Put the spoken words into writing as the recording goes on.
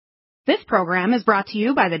This program is brought to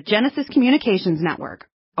you by the Genesis Communications Network,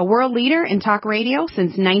 a world leader in talk radio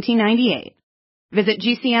since 1998. Visit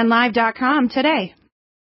GCNlive.com today.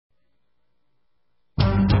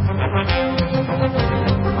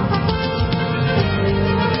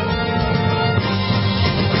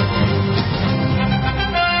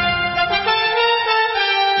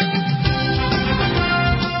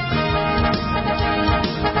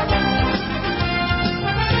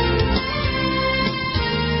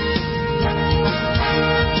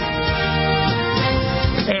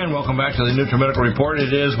 Welcome back to the NutriMedical Report.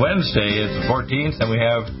 It is Wednesday, it's the 14th, and we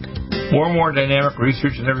have more and more dynamic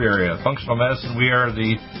research in every area. Functional medicine,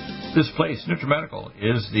 this place, NutriMedical,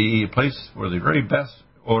 is the place for the very best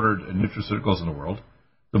ordered nutraceuticals in the world,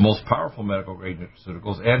 the most powerful medical-grade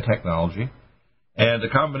nutraceuticals and technology. And the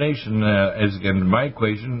combination is, again, my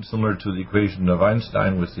equation, similar to the equation of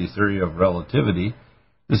Einstein with the theory of relativity.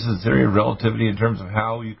 This is the theory of relativity in terms of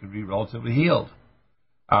how you can be relatively healed.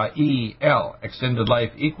 EL, extended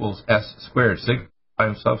life, equals S squared,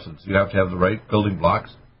 signifying substance. You have to have the right building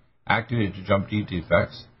blocks activated to jump gene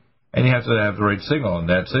defects, and you have to have the right signal, and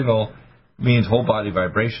that signal means whole body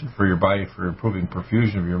vibration for your body for improving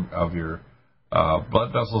perfusion of your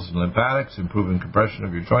blood vessels and lymphatics, improving compression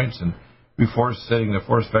of your joints, and setting the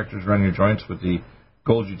force vectors around your joints with the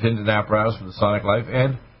Golgi tendon apparatus with the sonic life,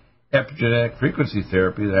 and epigenetic frequency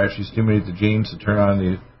therapy that actually stimulates the genes to turn on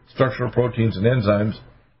the structural proteins and enzymes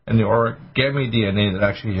and the origami DNA that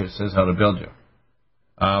actually says how to build you.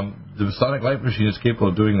 The Sonic Life Machine is capable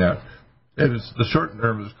of doing that. The short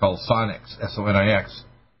term is called SoniX, SONIX.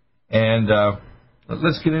 And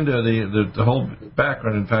let's get into the whole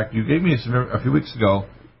background. In fact, you gave me a few weeks ago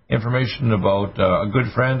information about a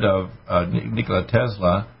good friend of Nikola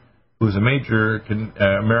Tesla, who's a major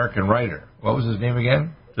American writer. What was his name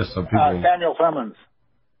again? Just so people. Samuel Clemens.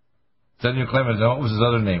 Samuel Clemens. Now, what was his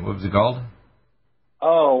other name? What was he called?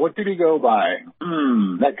 Oh, what did he go by?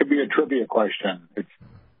 That could be a trivia question.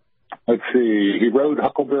 Let's see. He wrote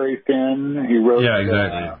Huckleberry Finn. He wrote. Yeah,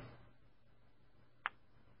 exactly.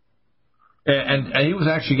 And he was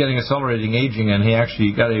actually getting accelerating aging, and he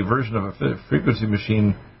actually got a version of a frequency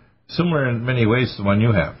machine similar in many ways to the one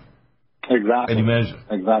you have. Exactly. And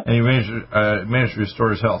he managed to restore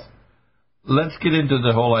his health. Let's get into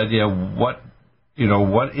the whole idea. What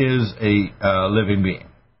is a living being?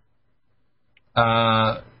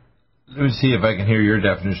 Let me see if I can hear your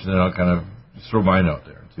definition, and I'll kind of throw mine out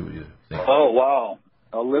there and see what you think. Oh, wow.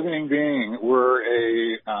 A living being, we're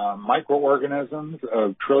microorganisms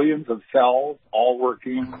of trillions of cells all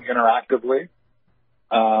working interactively.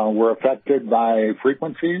 We're affected by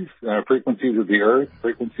frequencies of the Earth,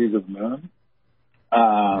 frequencies of the Moon.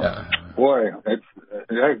 Boy,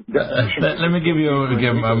 let me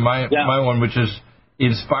give my one, which is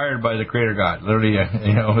inspired by the Creator God. Literally, as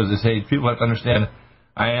I say, people have to understand,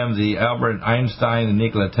 I am the Albert Einstein, the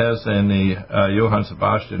Nikola Tesla, and the Johann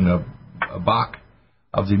Sebastian Bach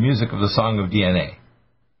of the music of the song of DNA.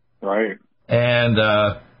 Right. And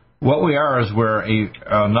what we are is we're a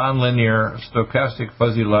nonlinear, stochastic,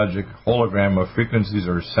 fuzzy logic hologram of frequencies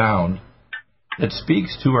or sound that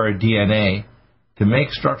speaks to our DNA to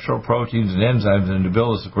make structural proteins and enzymes and to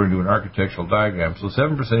build us according to an architectural diagram. So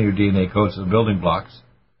 7% of your DNA codes are building blocks,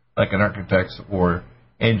 like an architect's or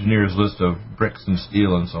engineer's list of bricks and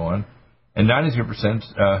steel and so on, and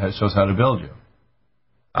 93% shows how to build you.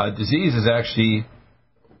 Disease is actually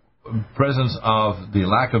presence of the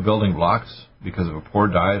lack of building blocks because of a poor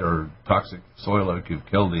diet or toxic soil that you've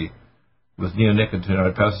killed with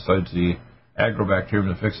neonicotinoid pesticides, the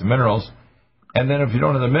agrobacterium that fix the minerals. And then if you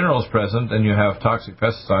don't have the minerals present, then you have toxic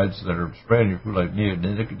pesticides that are sprayed on your food like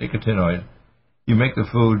neonicotinoid. You make the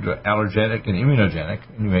food allergenic and immunogenic,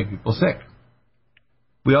 and you make people sick.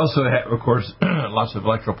 We also have, of course, lots of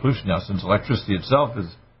electrical pollution now, since electricity itself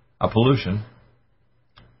is a pollution.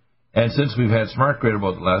 And since we've had smart grid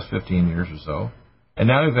about the last 15 years or so, and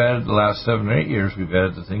now we've added the last 7 or 8 years, we've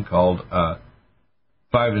added the thing called 5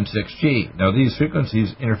 and 6G. Now, these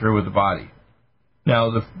frequencies interfere with the body.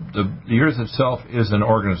 Now, the Earth itself is an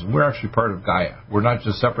organism. We're actually part of Gaia. We're not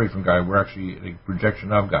just separate from Gaia. We're actually a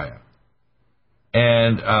projection of Gaia.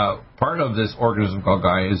 And part of this organism called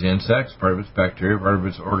Gaia is insects. Part of it's bacteria. Part of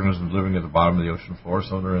it's organisms living at the bottom of the ocean floor.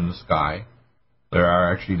 Some are in the sky. There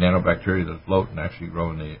are actually nanobacteria that float and actually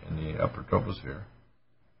grow in the upper troposphere.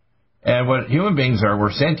 And what human beings are,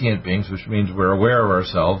 we're sentient beings, which means we're aware of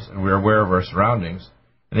ourselves and we're aware of our surroundings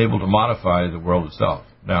and able to modify the world itself.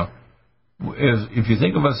 Now, if you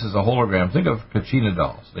think of us as a hologram, think of Kachina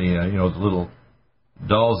dolls, the little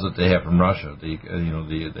dolls that they have from Russia. They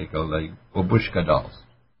call babushka dolls.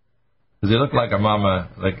 Because they look like a mama,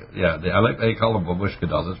 they call them babushka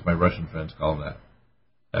dolls. That's my Russian friends call them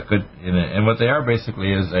that. And what they are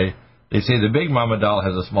basically is they say the big mama doll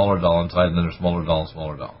has a smaller doll inside, and then a smaller doll and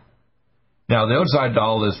smaller doll. Now, the outside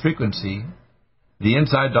doll is frequency. The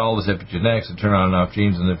inside doll is epigenetics and turn on and off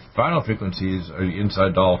genes, and the final frequencies, or the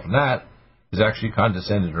inside doll from that, is actually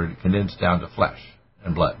condensed or condensed down to flesh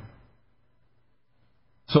and blood.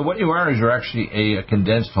 So what you are is you're actually a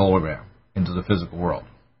condensed hologram into the physical world.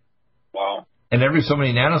 Wow. And every so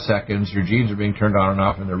many nanoseconds, your genes are being turned on and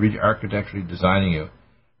off, and they're architecturally designing you.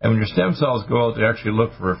 And when your stem cells go out, they actually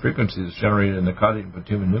look for a frequency that's generated in the caudate and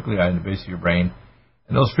pituitary nuclei in the base of your brain.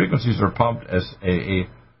 And those frequencies are pumped as a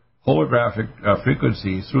holographic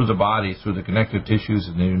frequency through the body, through the connective tissues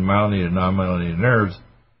and the myelinated and non-myelinated nerves,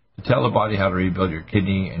 to tell the body how to rebuild your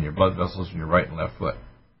kidney and your blood vessels in your right and left foot,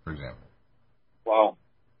 for example. Wow.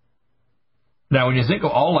 Now, when you think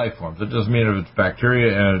of all life forms, it doesn't mean if it's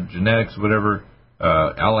bacteria, genetics, whatever,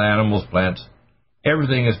 all animals, plants,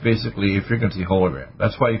 everything is basically a frequency hologram.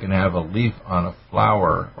 That's why you can have a leaf on a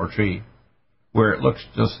flower or tree where it looks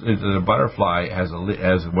just, the butterfly has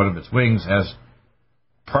one of its wings, has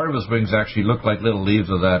part of its wings actually look like little leaves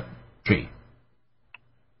of that tree.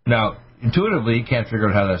 Now, intuitively, you can't figure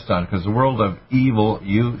out how that's done because the world of evil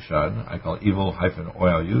Yushun, I call it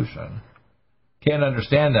evil-oil Yushun, can't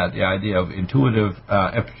understand that, the idea of intuitive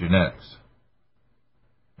epigenetics.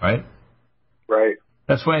 Right? Right.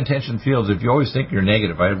 That's why intention fields, if you always think you're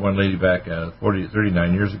negative. I had one lady back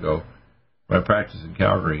 39 years ago when I practiced in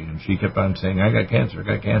Calgary, and she kept on saying, I got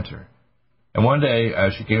cancer. And one day,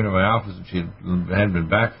 she came to my office, and she hadn't been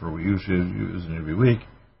back for a week. She was using it every week.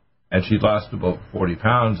 And she'd lost about 40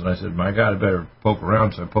 pounds, and I said, my God, I better poke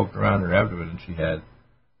around. So I poked around her abdomen, and she had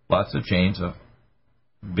lots of chains of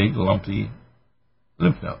big, lumpy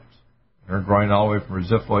lymph nodes. Her growing all the way from her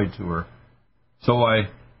xiphoid to her. So I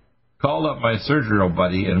called up my surgical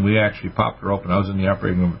buddy, and we actually popped her open. I was in the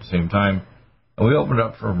operating room at the same time. And we opened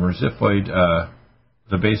up from her xiphoid,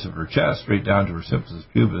 the base of her chest, straight down to her symphysis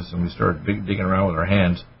pubis, and we started digging around with our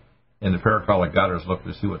hands in the paracolic gutters,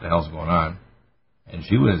 looking to see what the hell's going on. And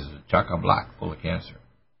she was chock-a-block, full of cancer.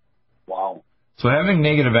 Wow. So having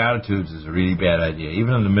negative attitudes is a really bad idea,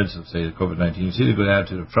 even in the midst of, say, the COVID-19. You see the good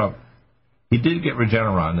attitude of Trump. He did get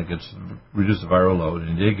Regeneron that gets reduce the viral load,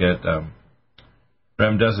 and he did get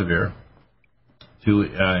remdesivir to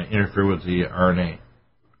interfere with the RNA.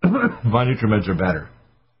 Von NutriMeds are better.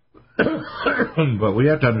 But what you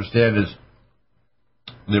have to understand is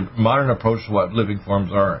the modern approach to what living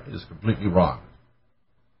forms are is completely wrong.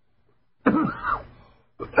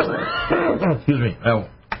 Excuse me. Now,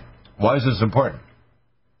 why is this important?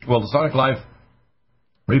 Well, the sonic life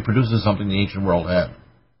reproduces something the ancient world had.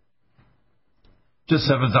 Just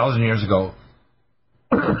 7,000 years ago,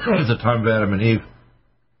 at the time of Adam and Eve,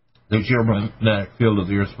 the geomagnetic field of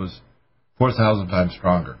the Earth was 4,000 times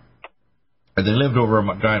stronger. And they lived over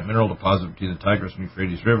a giant mineral deposit between the Tigris and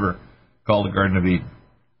Euphrates River called the Garden of Eden.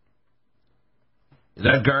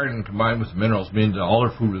 That garden, combined with the minerals, means that all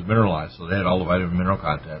their food was mineralized, so they had all the vitamin and mineral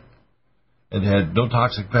content. And they had no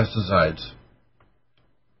toxic pesticides.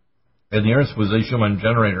 And the Earth was a Schumann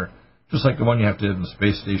generator, just like the one you have to have in the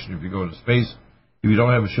space station if you go into space. If you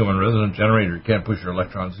don't have a Schumann resonant generator, you can't push your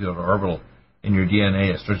electrons to the orbital in your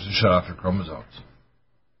DNA. It starts to shut off your chromosomes.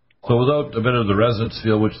 So without a bit of the resonance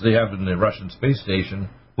field, which they have in the Russian space station,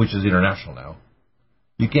 which is international now,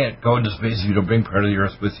 you can't go into space if you don't bring part of the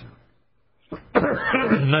Earth with you.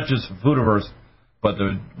 Not just the food of Earth, but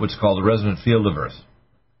what's called the resonant field of Earth.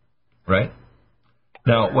 Right?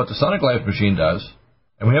 Now, what the Sonic Life machine does,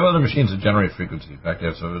 and we have other machines that generate frequency. In fact, I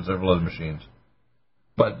have several other machines.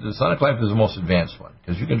 But the Sonic Life is the most advanced one,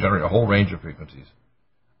 because you can generate a whole range of frequencies.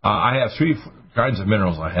 I have three kinds of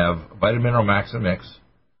minerals. I have Vitamin Mineral Max and Mix.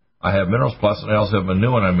 I have Minerals Plus, and I also have a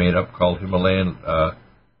new one I made up called Himalayan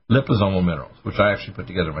liposomal minerals, which I actually put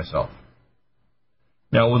together myself.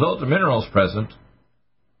 Now, without the minerals present,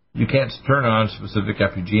 you can't turn on specific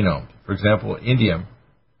epigenomes. For example, indium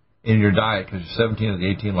in your diet, because 17 of the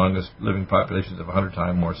 18 longest living populations of 100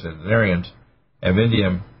 times more centenarians have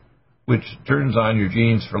indium, which turns on your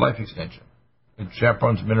genes for life extension. It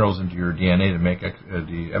chaperones minerals into your DNA to make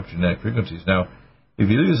the epigenetic frequencies. Now, if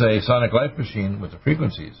you use a Sonic Life machine with the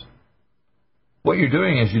frequencies, what you're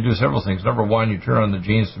doing is you do several things. Number one, you turn on the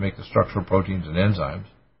genes to make the structural proteins and enzymes.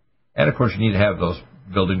 And, of course, you need to have those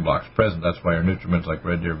building blocks present. That's why our nutriments like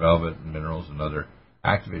Red Deer Velvet and minerals and other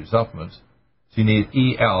activated supplements. So you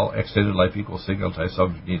need EL, extended life equals signal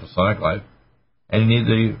subject, you need a Sonic Life, and you need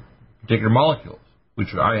the particular molecules,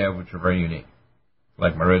 which I have, which are very unique,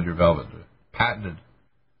 like my Red Deer Velvet, the patented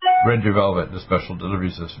Red Deer Velvet, the special delivery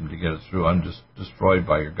system to get it through undestroyed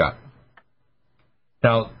by your gut.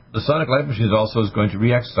 Now, the Sonic Life Machine also is going to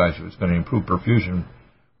re-exercise you. It's going to improve perfusion.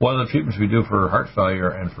 One of the treatments we do for heart failure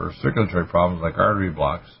and for circulatory problems like artery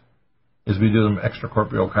blocks is we do them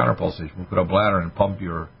extracorporeal counterpulsation. We put a bladder and pump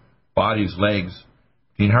your body's legs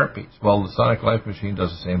between heartbeats. Well, the Sonic Life Machine does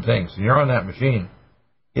the same thing. So you're on that machine.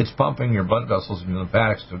 It's pumping your blood vessels and your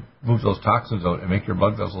lymphatics to move those toxins out and make your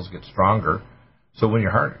blood vessels get stronger. So when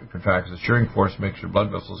your heart contracts, the shearing force makes your blood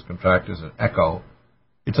vessels contract as an echo.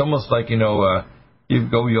 It's almost like, you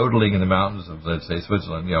go yodeling in the mountains of, let's say,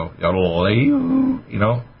 Switzerland, yodel,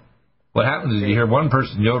 What happens is you hear one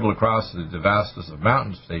person yodel across the vastness of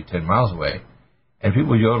mountains, say 10 miles away, and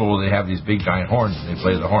people yodel, they have these big giant horns, and they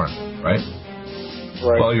play the horn, right?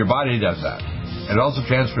 Well, your body does that. It also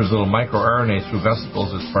transfers little microRNA through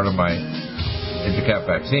vesicles as part of my IntraCap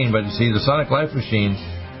vaccine. But you see, the Sonic Life Machine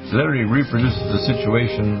literally reproduces the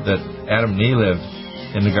situation that Adam and Eve lived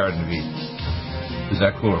in the Garden of Eden. Is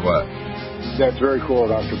that cool or what? That's very cool,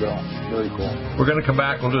 Dr. Bill. Very cool. We're going to come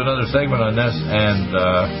back. We'll do another segment on this and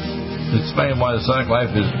explain why the Sonic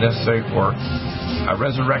Life is necessary for a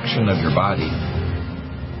resurrection of your body.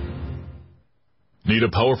 Need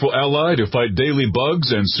a powerful ally to fight daily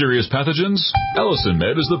bugs and serious pathogens?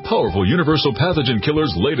 AllicinMed is the powerful universal pathogen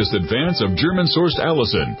killer's latest advance of German-sourced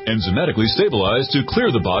allicin, enzymatically stabilized to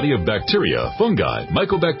clear the body of bacteria, fungi,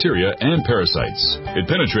 mycobacteria, and parasites. It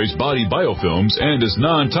penetrates body biofilms and is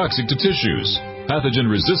non-toxic to tissues. Pathogen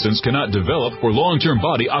resistance cannot develop for long-term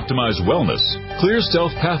body-optimized wellness. Clear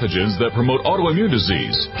stealth pathogens that promote autoimmune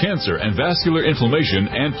disease, cancer and vascular inflammation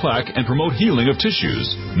and plaque and promote healing of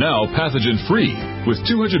tissues. Now pathogen-free. With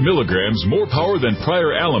 200 milligrams more power than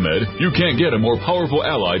prior Alamed, you can't get a more powerful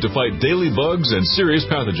ally to fight daily bugs and serious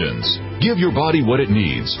pathogens. Give your body what it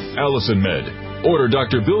needs. AllicinMed. Order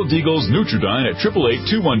Dr. Bill Deagle's Nutridyne at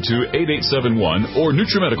 888-212-8871 or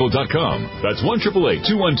NutriMedical.com. That's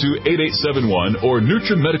 1-888-212-8871 or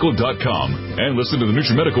NutriMedical.com. And listen to the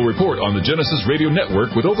NutriMedical Report on the Genesis Radio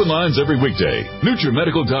Network with open lines every weekday.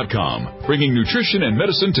 NutriMedical.com, bringing nutrition and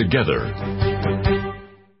medicine together.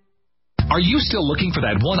 Are you still looking for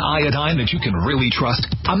that one iodine that you can really trust?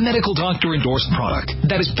 A medical doctor-endorsed product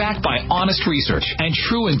that is backed by honest research and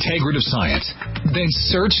true integrative science? Then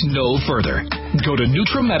search no further. Go to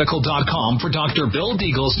NutriMedical.com for Dr. Bill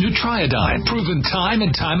Deagle's Nutriodine, proven time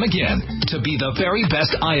and time again to be the very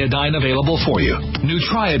best iodine available for you.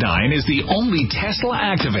 Nutriodine is the only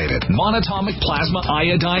Tesla-activated monatomic plasma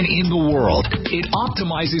iodine in the world. It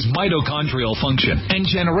optimizes mitochondrial function and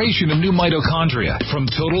generation of new mitochondria from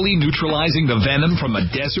totally neutralizing the venom from a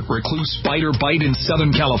desert recluse spider bite in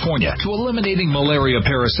Southern California to eliminating malaria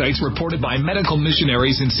parasites reported by medical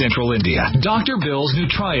missionaries in Central India. Dr. Bill's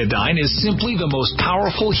Nutriodine is simply the most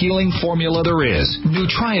powerful healing formula there is.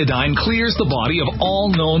 Nutriodine clears the body of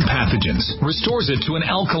all known pathogens, restores it to an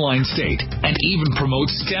alkaline state, and even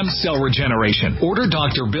promotes stem cell regeneration. Order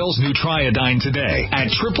Dr. Bill's Nutriodine today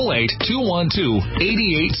at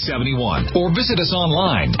 888-212-8871 or visit us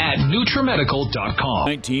online at NutriMedical.com.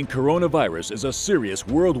 19 coronavirus is a serious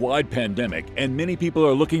worldwide pandemic, and many people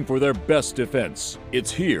are looking for their best defense.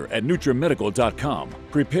 It's here at NutriMedical.com.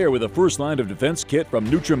 Prepare with a first line of defense kit from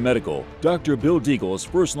NutriMedical. Dr. Bill Deagle's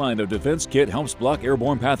first line of defense kit helps block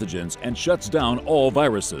airborne pathogens and shuts down all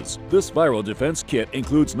viruses. This viral defense kit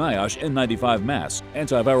includes NIOSH N95 mask,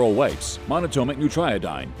 antiviral wipes, monatomic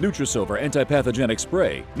Nutriodine, NutriSilver antipathogenic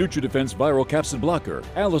spray, NutriDefense viral capsid blocker,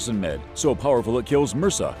 AllicinMed, so powerful it kills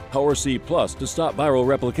MRSA, Power C Plus to stop viral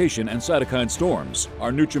replication and cytokine storms.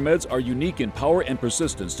 Our NutriMeds are unique in power and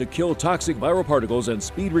persistence to kill toxic viral particles and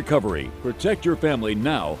speed recovery. Protect your family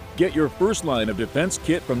now. Get your first line of defense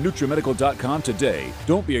kit from NutriMedical.com today.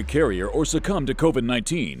 Don't be a carrier or succumb to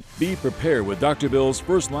COVID-19. Be prepared with Dr. Bill's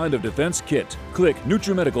first line of defense kit. Click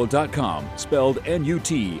NutriMedical.com, spelled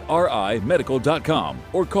N-U-T-R-I Medical.com,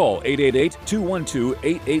 or call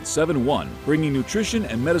 888-212-8871, bringing nutrition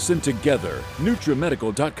and medicine together.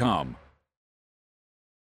 NutriMedical.com.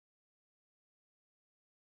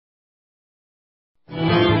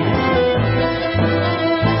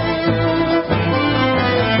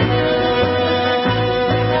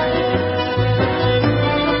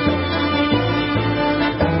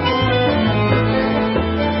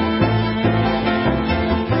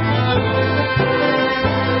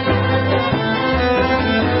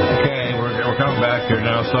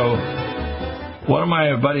 So one of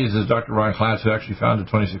my buddies is Dr. Ron Klatz, who actually founded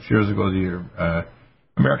 26 years ago the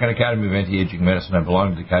American Academy of Anti-Aging Medicine. I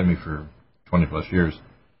belonged to the Academy for 20-plus years.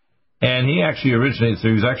 And he actually originated, so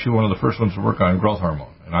he was actually one of the first ones to work on growth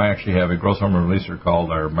hormone. And I actually have a growth hormone releaser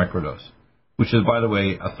called our Microdose, which is, by the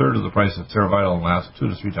way, a third of the price of Cerevital and lasts 2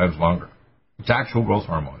 to 3 times longer. It's actual growth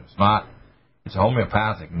hormone. It's not, it's a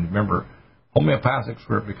homeopathic. And remember, Homeopathics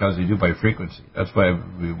work because they do by frequency. That's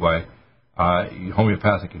why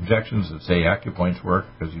homeopathic injections that say acupoints work,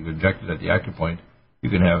 because you inject it at the acupoint. You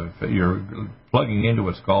can have, you're plugging into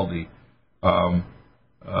what's called the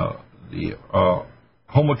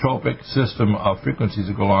homotropic system of frequencies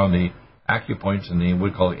that go along the acupoints and the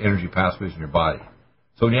what we call the energy pathways in your body.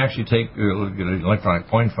 So when you actually get an electronic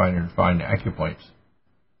point finder and find acupoints,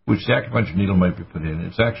 which the acupuncture needle might be put in,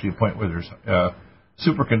 it's actually a point where there's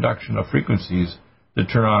superconduction of frequencies that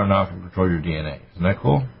turn on and off and control your DNA. Isn't that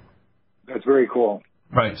cool? That's very cool.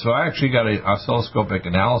 Right. So I actually got an oscilloscopic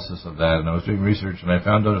analysis of that, and I was doing research, and I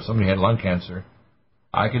found out if somebody had lung cancer,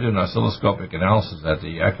 I could do an oscilloscopic analysis at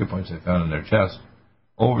the acupoints I found in their chest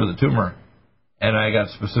over the tumor, and I got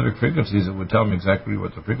specific frequencies that would tell me exactly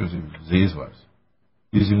what the frequency of the disease was,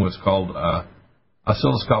 using what's called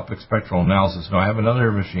oscilloscopic spectral analysis. Now, I have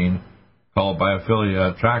another machine called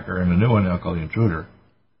Biophilia Tracker, and a new one now called the Intruder.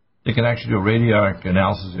 They can actually do a radiographic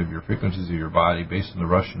analysis of your frequencies of your body based on the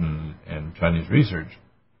Russian and Chinese research.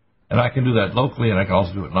 And I can do that locally, and I can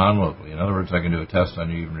also do it non-locally. In other words, I can do a test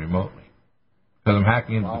on you even remotely, because I'm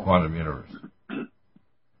hacking into the quantum universe.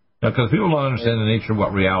 Now, because people don't understand the nature of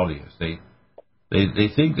what reality is. They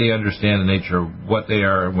think they understand the nature of what they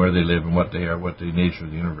are and where they live and what they are, what the nature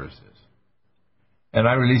of the universe is. And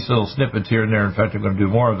I release little snippets here and there. In fact, I'm going to do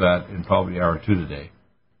more of that in probably hour 2 today.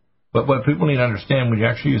 But what people need to understand, when you're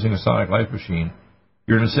actually using a sonic life machine,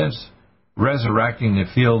 you're in a sense resurrecting the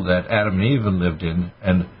field that Adam and Eve lived in,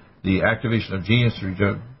 and the activation of genes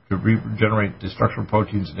to regenerate the structural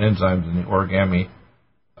proteins and enzymes in the origami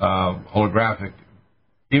holographic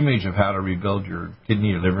image of how to rebuild your kidney,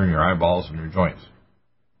 your liver, and your eyeballs and your joints.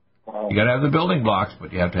 Wow. You got to have the building blocks,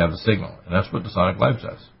 but you have to have the signal, and that's what the sonic life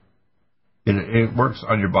does. It works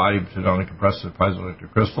on your body to not only compress the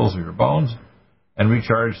piezoelectric crystals of your bones and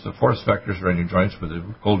recharge the force vectors around your joints with a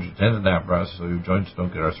Golgi tendon apparatus so your joints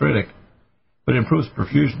don't get arthritic, but improves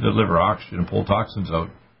perfusion to deliver oxygen and pull toxins out,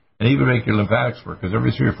 and even make your lymphatics work, because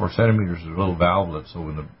every 3 or 4 centimeters is a little valvelet, so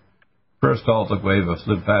when the peristaltic wave of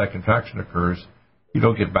lymphatic contraction occurs, you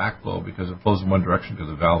don't get backflow because it flows in one direction because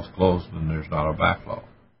the valve's closed and there's not a backflow.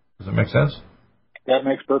 Does that make sense? That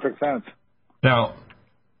makes perfect sense. Now,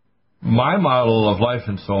 my model of life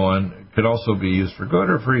and so on could also be used for good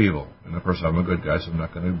or for evil. And of course, I'm a good guy, so I'm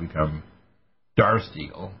not going to become Darth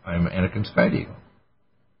Eagle. I'm Anakin Skyd-Eagle.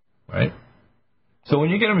 Right? So when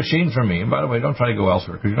you get a machine from me, and by the way, don't try to go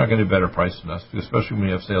elsewhere, because you're not getting a better price than us, especially when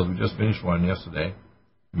we have sales. We just finished one yesterday,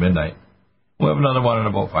 midnight. We'll have another one in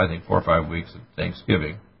about, I think, 4 or 5 weeks at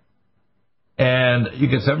Thanksgiving. And you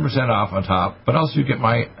get 7% off on top, but also you get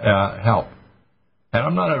my help. And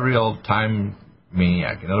I'm not a real time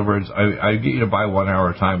maniac. In other words, I get you to buy 1 hour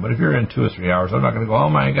at a time, but if you're in 2 or 3 hours, I'm not going to go, oh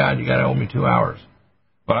my God, you got to owe me 2 hours.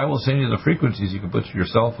 But I will send you the frequencies you can put to your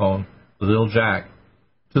cell phone, the little jack,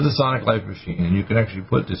 to the Sonic Life machine, and you can actually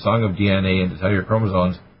put the song of DNA in to tell your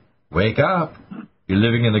chromosomes, wake up. You're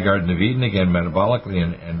living in the Garden of Eden again, metabolically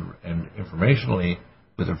and informationally,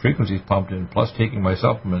 with the frequencies pumped in, plus taking my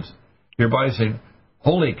supplements. Your body's saying,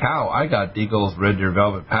 holy cow, I got Deagle's Red Deer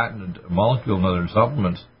Velvet patented molecule and other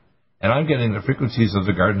supplements, and I'm getting the frequencies of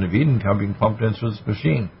the Garden of Eden being pumped in through this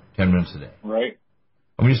machine 10 minutes a day. Right.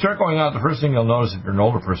 And when you start going out, the first thing you'll notice if you're an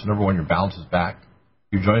older person, number one, your balance is back,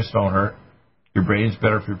 your joints don't hurt, your brain's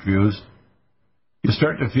better perfused. You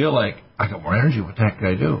start to feel like, I got more energy, what the heck can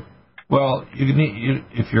I do? Well,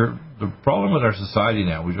 the problem with our society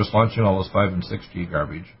now, we're just launching all this 5 and 6G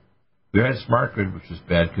garbage. We had smart grid, which is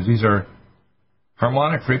bad, because these are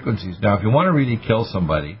harmonic frequencies. Now, if you want to really kill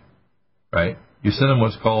somebody, right, you send them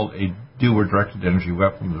what's called a do or directed energy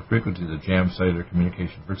weapon with a frequency that jams cellular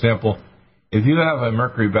communication. For example, if you have a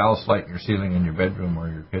mercury ballast light in your ceiling in your bedroom or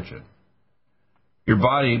your kitchen, your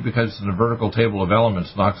body, because it's in a vertical table of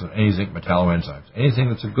elements, knocks out any zinc metalloenzymes. Anything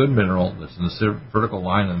that's a good mineral that's in the vertical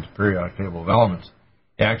line in the periodic table of elements,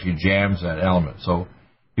 it actually jams that element. So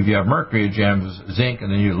if you have mercury, it jams zinc,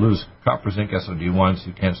 and then you lose copper, zinc, SOD1, so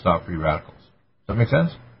you can't stop free radicals. Does that make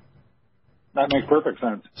sense? That makes perfect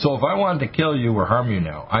sense. So if I wanted to kill you or harm you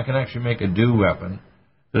now, I can actually make a do weapon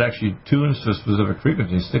that actually tunes to a specific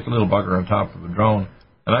frequency, stick a little bugger on top of a drone,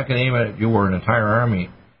 and I can aim it at you or an entire army,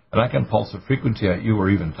 and I can pulse a frequency at you or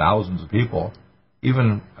even thousands of people,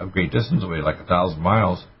 even a great distance away, like 1,000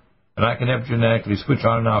 miles, and I can epigenetically switch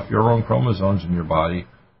on and off your own chromosomes in your body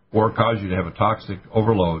or cause you to have a toxic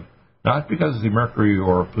overload, not because the mercury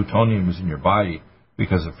or plutonium is in your body,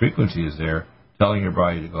 because the frequency is there telling your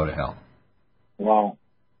body to go to hell. Wow.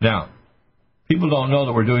 Now, people don't know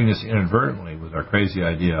that we're doing this inadvertently with our crazy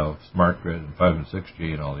idea of smart grid and 5 and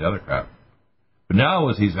 6G and all the other crap. But now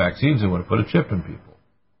with these vaccines, they want to put a chip in people.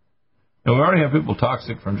 And we already have people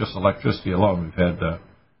toxic from just electricity alone.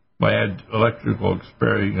 We've had electrical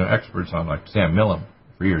experts on, like Sam Millam,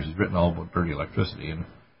 for years. He's written all about dirty electricity. And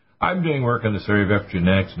I'm doing work in this area of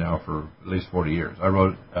epigenetics now for at least 40 years. I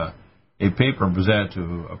wrote a paper and presented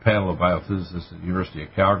to a panel of biophysicists at the University of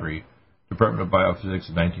Calgary, Department of Biophysics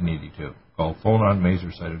in 1982, called Phonon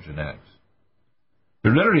Maser Cytogenetics.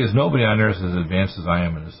 There literally is nobody on Earth as advanced as I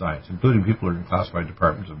am in the science, including people who are in classified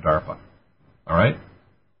departments of DARPA. All right?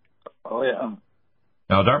 Oh, yeah.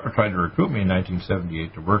 Now, DARPA tried to recruit me in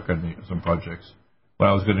 1978 to work on some projects when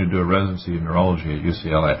I was going to do a residency in neurology at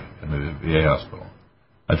UCLA in the VA hospital.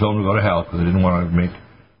 I told them to go to hell because I didn't want to make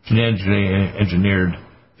genetically engineered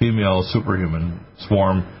female superhuman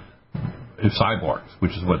swarm cyborgs,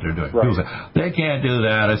 which is what they're doing. Right. People say, they can't do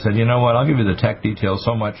that. I said, you know what, I'll give you the tech details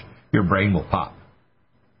so much your brain will pop.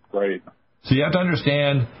 Right. So you have to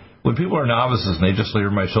understand, when people are novices and they just hear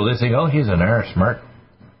my show, they think, oh, he's an smart,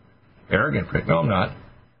 arrogant prick. No, I'm not.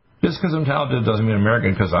 Just because I'm talented doesn't mean I'm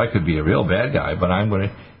arrogant, because I could be a real bad guy, but I'm going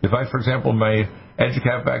to, if I, for example, my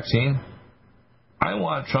EduCap vaccine, I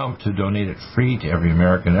want Trump to donate it free to every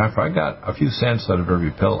American. If I got a few cents out of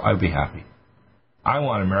every pill, I'd be happy. I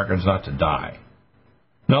want Americans not to die.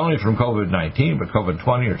 Not only from COVID-19, but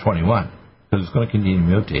COVID-20 or 21, because it's going to continue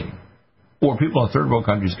mutating. Or people in third world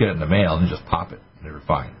countries get it in the mail and just pop it, and they're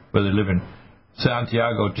fine. Whether they live in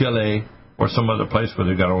Santiago, Chile, or some other place where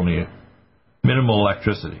they've got only minimal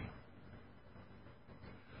electricity.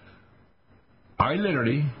 I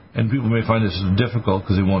literally, and people may find this difficult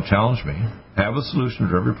because they won't challenge me, have a solution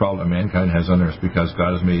for every problem mankind has on earth, because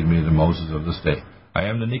God has made me the Moses of this day. I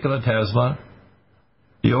am the Nikola Tesla,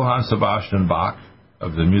 the Johann Sebastian Bach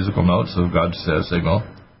of the musical notes of God Says signal,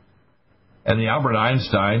 and the Albert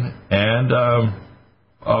Einstein, and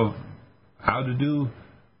of how to do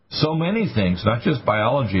so many things, not just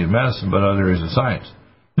biology and medicine, but other areas of science.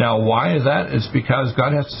 Now, why is that? It's because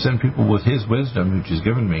God has to send people with His wisdom, which He's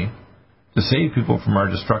given me, to save people from our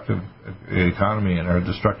destructive economy and our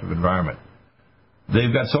destructive environment.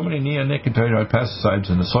 They've got so many neonicotinoid pesticides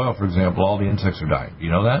in the soil, for example, all the insects are dying. Do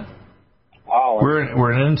you know that? Wow.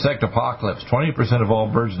 We're in an insect apocalypse. 20% of all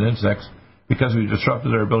birds and insects, because we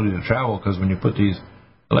disrupted their ability to travel, because when you put these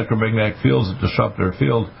electromagnetic fields that disrupt their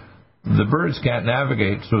field, the birds can't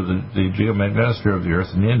navigate through the geomagnetosphere of the Earth,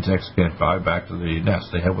 and the insects can't fly back to the nest.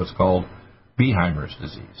 They have what's called Beheimer's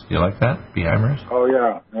disease. Do you like that? Beheimer's? Oh,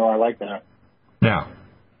 yeah. No, I like that. Now,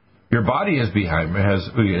 your body has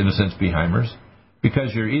in a sense, Beheimer's,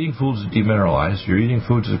 because you're eating foods that demineralize. You're eating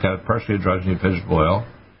foods that got partially hydrogenated vegetable oil.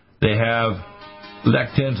 They have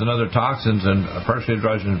lectins and other toxins and partially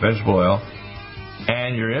hydrogenated vegetable oil.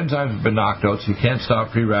 And your enzymes have been knocked out, so you can't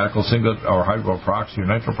stop free radical singlet or hydroperoxy or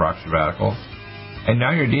nitroperoxy radical. And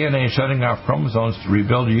now your DNA is shutting off chromosomes to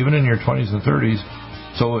rebuild you, even in your 20s and 30s.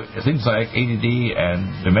 So things like ADD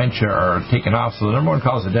and dementia are taken off. So the number one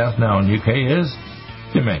cause of death now in the UK is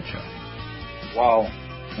dementia. Wow.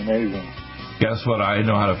 Amazing. Guess what? I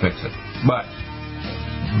know how to fix it. But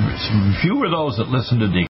few are those that listen to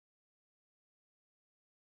the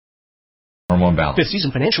hormone balance. Fifth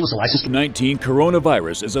Season Financial is a licensed. COVID-19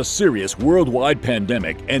 coronavirus is a serious worldwide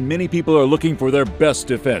pandemic, and many people are looking for their best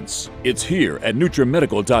defense. It's here at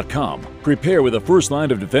NutriMedical.com. Prepare with a first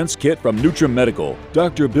line of defense kit from NutriMedical.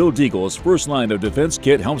 Dr. Bill Deagle's first line of defense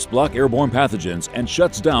kit helps block airborne pathogens and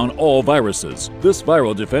shuts down all viruses. This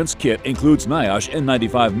viral defense kit includes NIOSH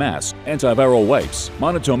N95 mask, antiviral wipes,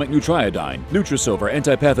 monatomic Nutriodine, Nutrisilver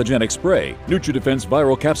antipathogenic spray, NutriDefense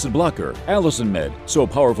viral capsid blocker, Allison Med, so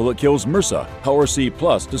powerful it kills MRSA, Power C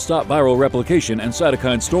Plus to stop viral replication and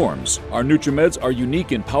cytokine storms. Our NutriMeds are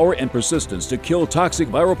unique in power and persistence to kill toxic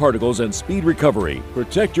viral particles and speed recovery.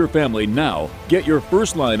 Protect your family now. Get your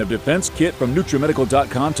first line of defense kit from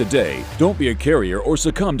NutriMedical.com today. Don't be a carrier or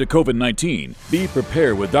succumb to COVID-19. Be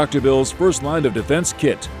prepared with Dr. Bill's first line of defense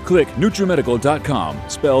kit. Click NutriMedical.com,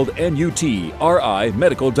 spelled NUTRI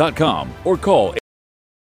medical.com, or call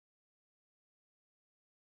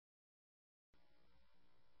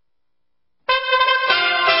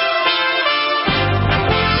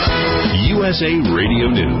USA Radio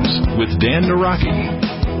News with Dan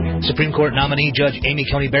Naraki. Supreme Court nominee Judge Amy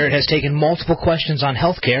Coney Barrett has taken multiple questions on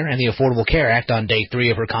health care and the Affordable Care Act on day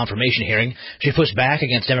 3 of her confirmation hearing. She pushed back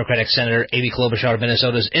against Democratic Senator Amy Klobuchar of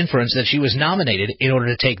Minnesota's inference that she was nominated in order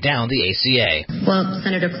to take down the ACA. Well,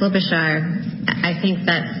 Senator Klobuchar, I think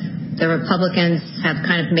that's the Republicans have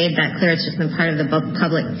kind of made that clear. It's just been part of the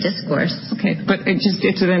public discourse. Okay, but then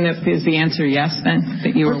is the answer yes, then,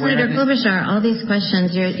 that you were aware of it? Senator Klobuchar, all these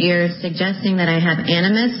questions, you're suggesting that I have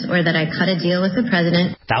animus or that I cut a deal with the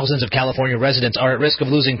president. Thousands of California residents are at risk of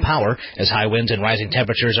losing power as high winds and rising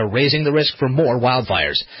temperatures are raising the risk for more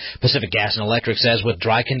wildfires. Pacific Gas and Electric says with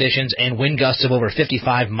dry conditions and wind gusts of over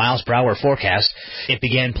 55 miles per hour forecast, it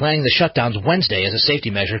began planning the shutdowns Wednesday as a safety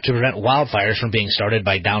measure to prevent wildfires from being started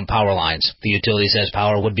by downed power lines. The utility says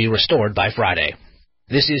power would be restored by Friday.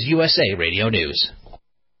 This is USA Radio News.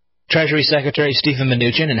 Treasury Secretary Stephen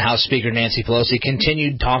Mnuchin and House Speaker Nancy Pelosi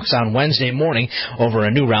continued talks on Wednesday morning over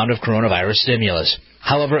a new round of coronavirus stimulus.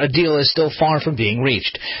 However, a deal is still far from being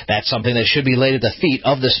reached. That's something that should be laid at the feet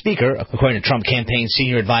of the Speaker, according to Trump campaign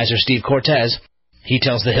senior advisor Steve Cortez. He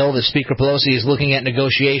tells The Hill that Speaker Pelosi is looking at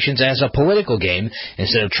negotiations as a political game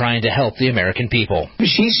instead of trying to help the American people.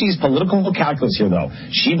 She sees political calculus here, though.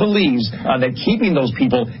 She believes that keeping those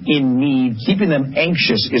people in need, keeping them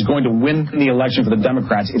anxious, is going to win the election for the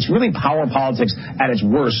Democrats. It's really power politics at its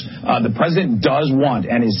worst. The president does want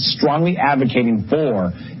and is strongly advocating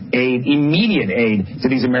for immediate aid to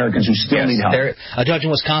these Americans who still need help. A judge in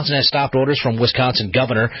Wisconsin has stopped orders from Wisconsin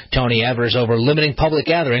Governor Tony Evers over limiting public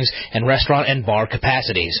gatherings and restaurant and bar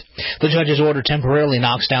capacities. The judge's order temporarily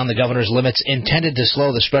knocks down the governor's limits intended to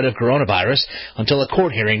slow the spread of coronavirus until a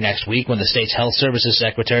court hearing next week when the state's health services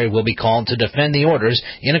secretary will be called to defend the orders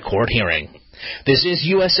in a court hearing. This is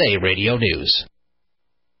USA Radio News.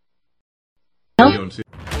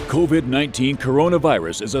 COVID-19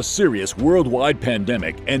 coronavirus is a serious worldwide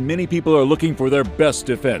pandemic, and many people are looking for their best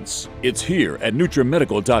defense. It's here at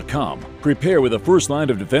NutriMedical.com. Prepare with a first line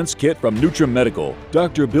of defense kit from NutriMedical.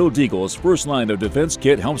 Dr. Bill Deagle's first line of defense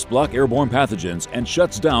kit helps block airborne pathogens and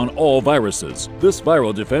shuts down all viruses. This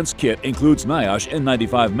viral defense kit includes NIOSH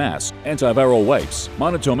N95 mask, antiviral wipes,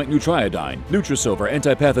 monatomic Nutriodine, Nutrisilver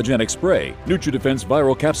antipathogenic spray, NutriDefense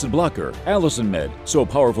viral capsid blocker, Allison Med, so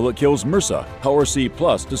powerful it kills MRSA, Power C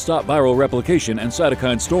Plus to stop viral replication and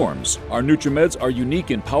cytokine storms. Our NutriMeds are unique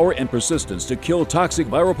in power and persistence to kill toxic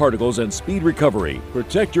viral particles and speed recovery.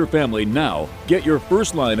 Protect your family now. Get your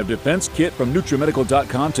first line of defense kit from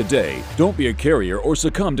NutriMedical.com today. Don't be a carrier or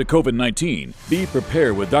succumb to COVID-19. Be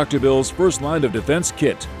prepared with Dr. Bill's first line of defense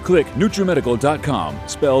kit. Click NutriMedical.com,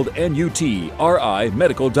 spelled N-U-T-R-I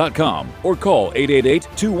medical.com, or call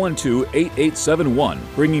 888-212-8871,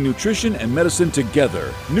 bringing nutrition and medicine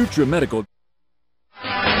together. NutriMedical.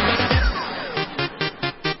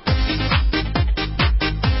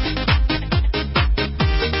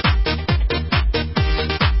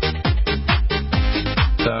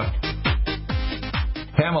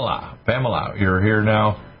 Pamela, you're here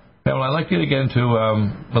now. Pamela, I'd like you to get into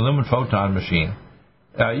the Lumen photon machine.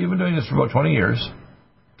 You've been doing this for about 20 years.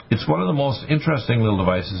 It's one of the most interesting little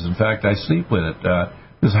devices. In fact, I sleep with it.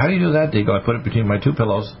 Because how do you do that, Deagle? I put it between my two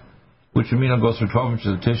pillows, which would mean I'll go through 12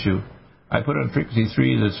 inches of tissue. I put it on frequency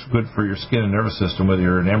 3 that's good for your skin and nervous system, whether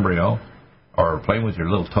you're an embryo or playing with your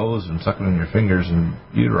little toes and sucking on your fingers in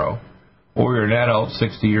utero, or you're an adult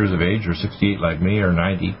 60 years of age or 68 like me or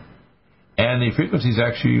 90. And the frequencies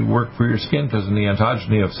actually work for your skin because in the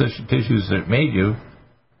ontogeny of tissues that made you,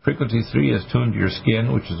 frequency 3 is tuned to your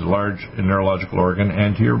skin, which is a large neurological organ,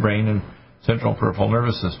 and to your brain and central peripheral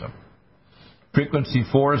nervous system. Frequency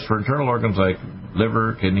 4 is for internal organs like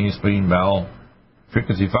liver, kidney, spleen, bowel.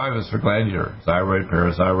 Frequency 5 is for glandular, thyroid,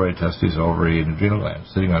 parathyroid, testes, ovary, and adrenal glands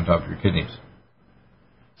sitting on top of your kidneys.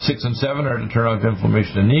 6 and 7 are to turn off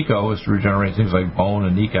inflammation, and NICO is to regenerate things like bone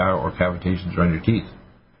and nica or cavitations around your teeth.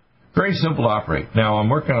 Very simple to operate. Now, I'm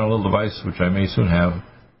working on a little device, which I may soon have,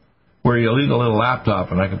 where you'll need a little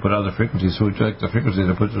laptop, and I can put other frequencies, so we take the frequencies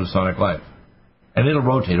and put it to the Sonic Life. And it'll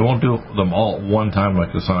rotate. It won't do them all at one time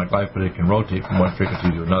like the Sonic Life, but it can rotate from one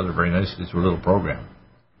frequency to another very nicely through a little program.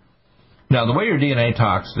 Now, the way your DNA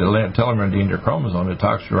talks, the telomere DNA, your chromosome, it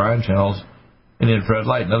talks to your ion channels in infrared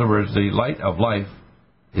light. In other words, the light of life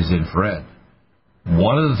is infrared.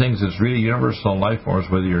 One of the things that's really universal in life forms,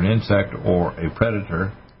 whether you're an insect or a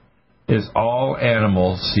predator, is all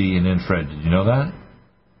animals see in infrared. Did you know that?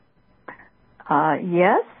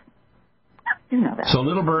 Yes. I do know that. So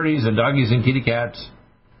little birdies and doggies and kitty cats,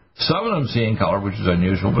 some of them see in color, which is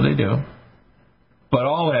unusual, but they do. But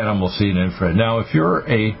all animals see in infrared. Now, if you're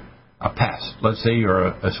a pest, let's say you're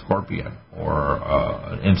a scorpion or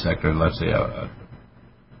an insect, or let's say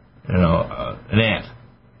an ant,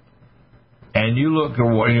 and you look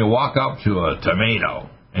and you walk up to a tomato,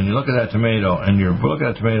 and you look at that tomato, and you're looking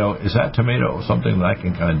at that tomato, is that tomato something that I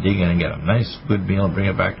can kind of dig in and get a nice, good meal and bring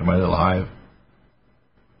it back to my little hive?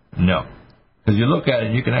 No. Because you look at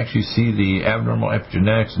it, you can actually see the abnormal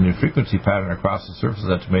epigenetics and the frequency pattern across the surface of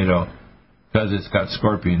that tomato because it's got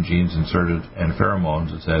scorpion genes inserted and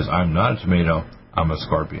pheromones. It says, I'm not a tomato, I'm a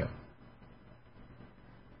scorpion.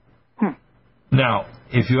 Now,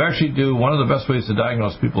 if you actually do, one of the best ways to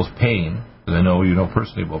diagnose people's pain, because I know you know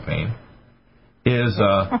personally about pain, is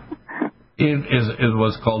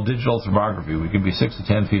what's called digital thermography. We can be 6 to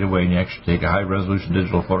 10 feet away, and you actually take a high-resolution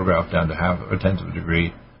digital photograph down to half or tenth of a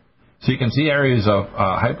degree. So you can see areas of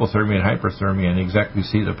hypothermia and hyperthermia and exactly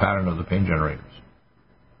see the pattern of the pain generators.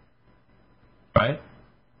 Right?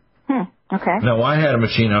 Okay. Now, I had a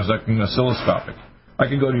machine, I was looking oscilloscopic. I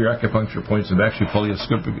could go to your acupuncture points and actually pull the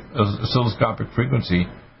oscilloscopic frequency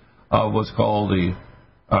of what's called the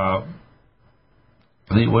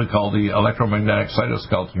electromagnetic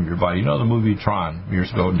cytoskeleton of your body. You know the movie Tron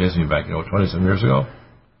years ago in Disney back, 20-some years ago?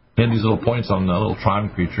 They had these little points on the little Tron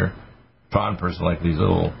creature, Tron person, like these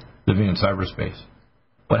little living in cyberspace.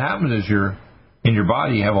 What happens is in your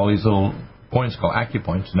body you have all these little points called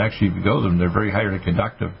acupoints, and actually if you go to them, they're very highly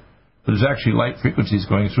conductive. But there's actually light frequencies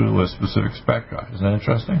going through a specific spectra. Isn't that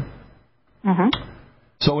interesting?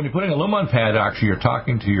 So when you're putting a Lumen pad, actually you're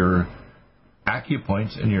talking to your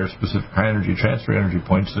acupoints and your specific high energy transfer energy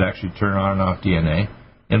points that actually turn on and off DNA,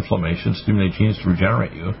 inflammation, stimulate genes to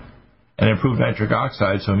regenerate you, and improve nitric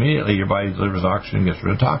oxide, so immediately your body delivers oxygen and gets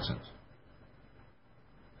rid of toxins.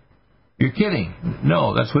 You're kidding.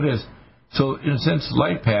 No, that's what it is. So in a sense,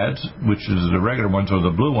 light pads, which is the regular ones or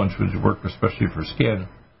the blue ones, which work especially for skin,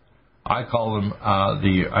 I call them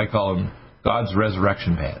God's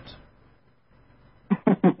resurrection pads.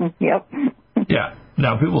 Yep. Yeah.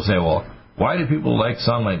 Now people say, well, why do people like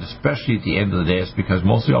sunlight, especially at the end of the day? It's because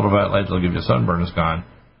most of the ultraviolet light will give you sunburn is gone,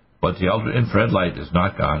 but the infrared light is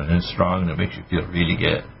not gone, and it's strong, and it makes you feel really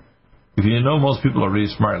good. If you know, most people are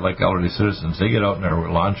really smart, like elderly citizens. They get out in their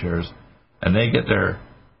lawn chairs, and they get their,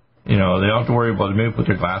 they don't have to worry about it. Maybe put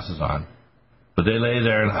their glasses on. But they lay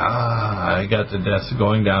there and, I got the death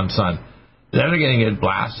going down sun. Then they're going to get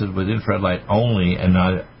blasted with infrared light only and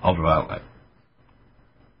not ultraviolet light.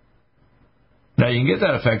 Now, you can get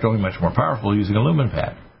that effect only much more powerful using a Lumen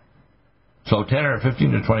pad. So 10 or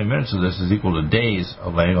 15 to 20 minutes of this is equal to days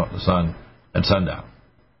of laying out in the sun at sundown.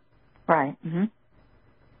 Right.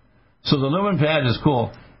 So the Lumen pad is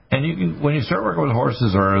cool. And you can, when you start working with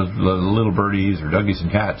horses or little birdies or doggies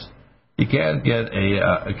and cats, you can't get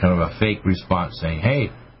a kind of a fake response saying,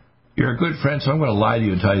 hey, you're a good friend, so I'm going to lie to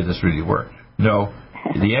you and tell you this really worked. No,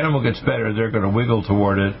 the animal gets better, they're going to wiggle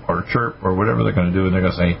toward it or chirp or whatever they're going to do, and they're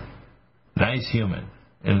going to say, nice human,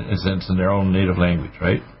 in a sense, in their own native language,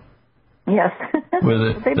 right? Yes.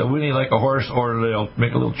 They'll whinny like a horse, or they'll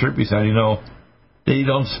make a little chirpy sound. They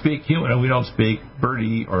don't speak human, and we don't speak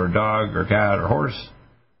birdie or dog or cat or horse,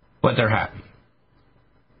 but they're happy.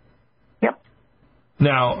 Yep.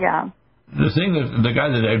 Now, the thing that the guy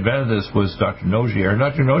that invented this was Dr. Nogier.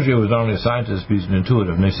 Dr. Nogier was not only a scientist, but he's an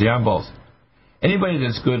intuitive, and they say I'm both. Anybody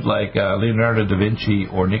that's good like Leonardo da Vinci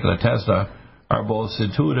or Nikola Tesla are both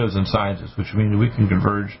intuitives and scientists, which means we can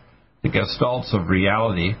converge the gestalts of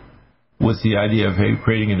reality with the idea of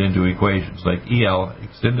creating it into equations, like EL,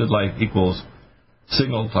 extended life, equals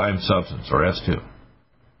signal times substance, or S2.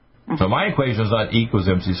 So my equation is not E equals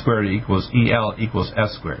MC squared, it equals EL equals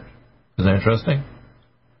S squared. Is that interesting?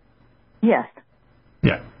 Yes.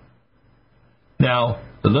 Yeah. Now,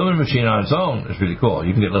 the Lumen machine on its own is really cool.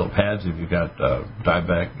 You can get little pads if you've got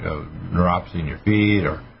diabetic neuropathy in your feet,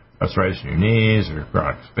 or arthritis in your knees, or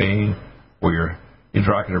chronic pain, or your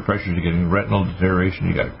intraocular pressure, you're getting retinal deterioration,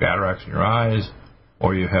 you got cataracts in your eyes,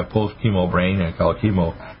 or you have post-chemo brain, I call it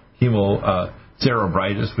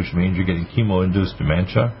cerebritis, which means you're getting chemo-induced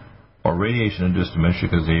dementia, or radiation-induced dementia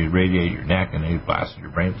because they radiate your neck and they blast your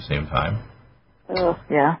brain at the same time. Oh,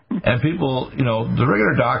 yeah. And people, the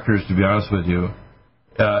regular doctors, to be honest with you,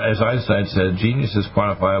 as Einstein said, genius is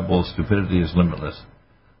quantifiable, stupidity is limitless.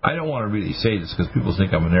 I don't want to really say this because people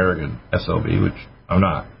think I'm an arrogant SOB, which I'm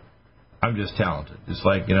not. I'm just talented. It's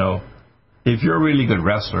like, if you're a really good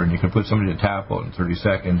wrestler and you can put somebody to tap out in 30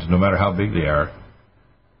 seconds, no matter how big they are,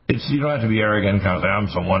 you don't have to be arrogant and kind of say, I'm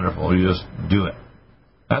so wonderful. You just do it.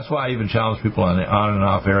 That's why I even challenge people on and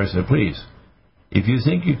off air. I said, please, if you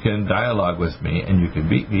think you can dialogue with me and you can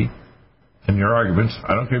beat me in your arguments,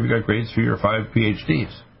 I don't care if you got grades 3 or 5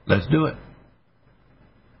 PhDs. Let's do it.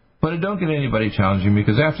 But I don't get anybody challenging me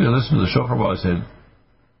because after I listened to the show for a while, I said,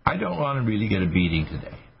 I don't want to really get a beating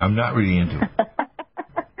today. I'm not really into it.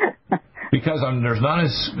 Because there's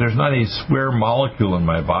not a square molecule in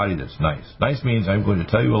my body that's nice. Nice means I'm going to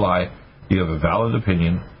tell you a lie. You have a valid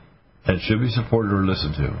opinion that should be supported or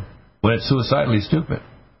listened to when it's suicidally stupid.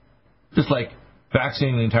 Just like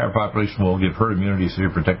vaccinating the entire population will give herd immunity so you're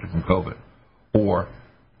protected from COVID. Or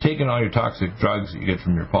taking all your toxic drugs that you get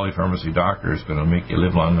from your polypharmacy doctor is going to make you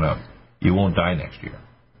live long enough. You won't die next year.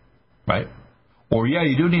 Right? Or, yeah,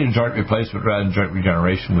 you do need a joint replacement rather than joint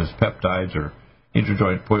regeneration with peptides or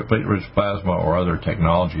intrajoint platelet-rich plasma or other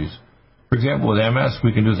technologies. For example, with MS,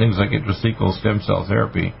 we can do things like intrathecal stem cell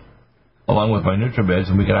therapy along with my NutriMeds,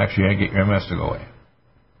 and we can actually get your MS to go away.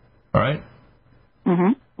 All right?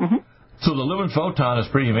 Mm-hmm. Mm-hmm. So the Lumen Photon is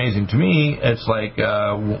pretty amazing. To me, it's like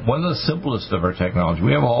one of the simplest of our technology.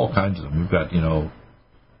 We have all kinds of them. We've got,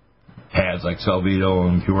 pads like Salvido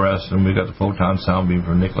and PureH, and we've got the Photon Sound Beam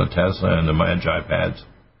from Nikola Tesla and the Magi pads.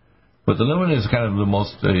 But the Lumen is kind of the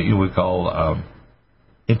most, we call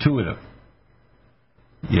intuitive.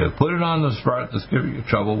 You put it on the spot that's giving you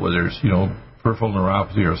trouble, whether it's, peripheral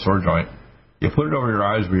neuropathy or a sore joint. You put it over your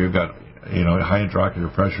eyes where you've got, high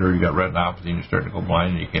intraocular pressure, you've got retinopathy, and you're starting to go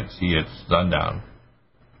blind and you can't see it, it's sundown.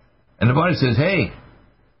 And the body says, hey,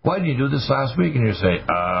 why didn't you do this last week? And you say,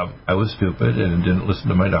 I was stupid and didn't listen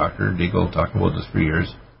to my doctor. Deagle talked about this for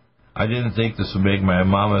years. I didn't think this would make my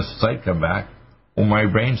mama's sight come back or my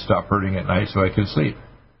brain stop hurting at night so I could sleep.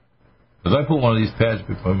 Because I put one of these pads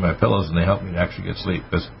between my pillows and they help me to actually get sleep.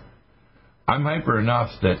 Because I'm hyper enough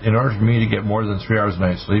that in order for me to get more than 3 hours a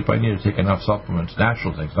night sleep, I need to take enough supplements,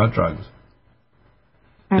 natural things, not drugs,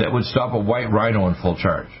 that would stop a white rhino in full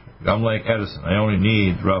charge. I'm like Edison. I only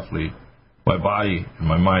need roughly, my body and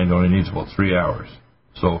my mind only needs about 3 hours.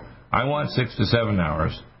 So I want 6 to 7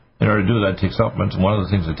 hours. In order to do that, I take supplements. And one of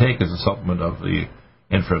the things I take is a supplement of the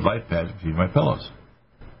infrared light pads between my pillows.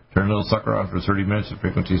 Turn the little sucker on for 30 minutes at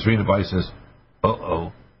frequency 3, and the body says,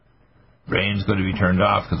 uh-oh, brain's going to be turned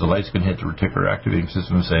off because the light's going to hit the reticular activating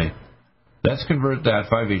system and say, let's convert that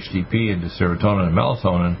 5-HTP into serotonin and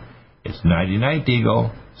melatonin. It's nighty-night,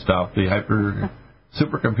 Deagle. Stop the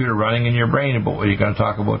supercomputer running in your brain about what you're going to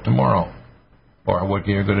talk about tomorrow or what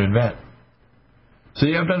you're going to invent. So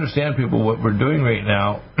you have to understand, people, what we're doing right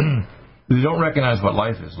now. We don't recognize what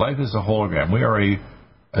life is. Life is a hologram. We are a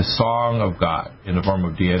song of God in the form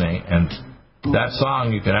of DNA, and that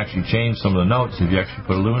song, you can actually change some of the notes if you actually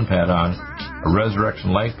put a Lumen pad on, a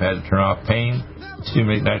resurrection light pad to turn off pain,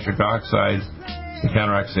 stimulate nitric oxide, to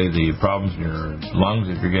counteract, say, the problems in your lungs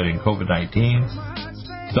if you're getting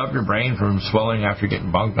COVID-19, stop your brain from swelling after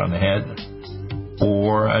getting bonked on the head,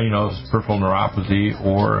 or, peripheral neuropathy,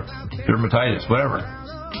 or dermatitis, whatever.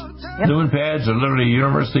 Yep. Lumen pads are literally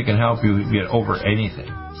universally can help you get over anything.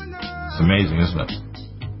 It's amazing, isn't it?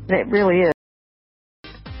 It really is.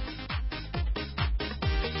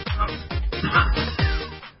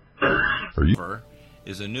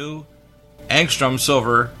 Is a new angstrom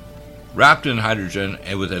silver wrapped in hydrogen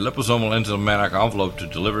and with a liposomal enzymatic envelope to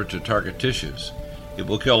deliver to target tissues. It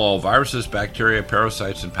will kill all viruses, bacteria,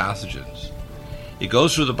 parasites, and pathogens. It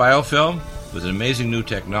goes through the biofilm with an amazing new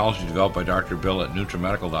technology developed by Dr. Bill at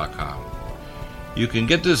NutriMedical.com. You can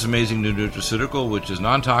get this amazing new nutraceutical, which is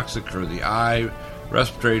non-toxic for the eye,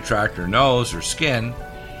 respiratory tract, or nose, or skin,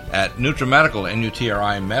 at NutriMedical,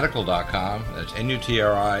 NutriMedical.com. That's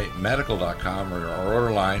NutriMedical.com, or our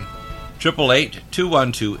order line,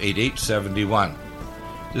 888-212-8871.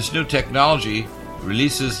 This new technology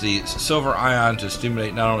releases the silver ion to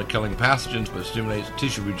stimulate not only killing pathogens, but stimulates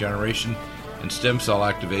tissue regeneration and stem cell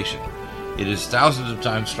activation. It is thousands of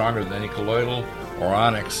times stronger than any colloidal or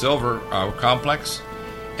onyx silver complex,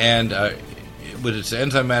 and with its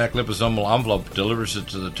enzymatic liposomal envelope, delivers it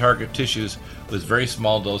to the target tissues with very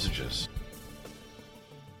small dosages.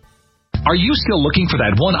 Are you still looking for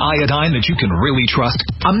that one iodine that you can really trust?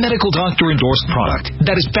 A medical doctor-endorsed product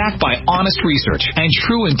that is backed by honest research and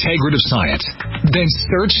true integrative science? Then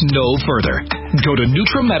search no further. Go to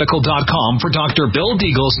NutriMedical.com for Dr. Bill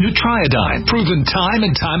Deagle's Nutriodine, proven time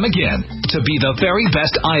and time again to be the very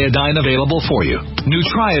best iodine available for you.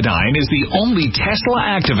 Nutriodine is the only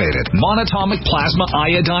Tesla-activated monatomic plasma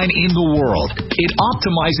iodine in the world. It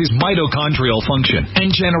optimizes mitochondrial function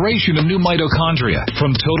and generation of new mitochondria,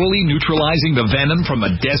 from totally neutralizing the venom from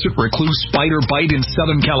a desert recluse spider bite in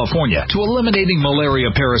Southern California to eliminating malaria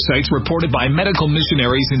parasites reported by medical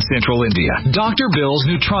missionaries in Central India. Dr. Bill's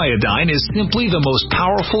Nutriodine is simply the most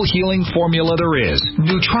powerful healing formula there is.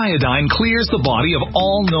 Nutriodine clears the body of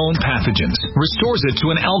all known pathogens, restores it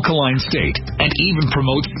to an alkaline state, and even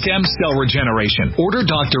promotes stem cell regeneration. Order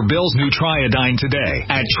Dr. Bill's Nutriodine today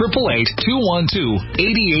at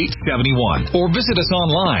 888-212-8871 or visit us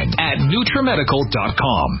online at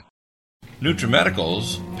NutriMedical.com.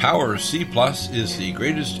 NutriMedical's Power C Plus is the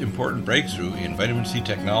greatest important breakthrough in vitamin C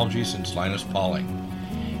technology since Linus Pauling.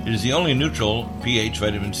 It is the only neutral pH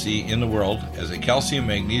vitamin C in the world, as a calcium,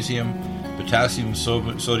 magnesium, potassium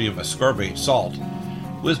sodium ascorbate salt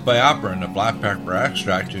with BioPerine and a black pepper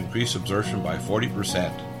extract to increase absorption by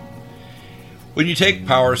 40%. When you take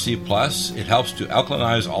Power C Plus, it helps to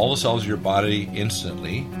alkalinize all the cells of your body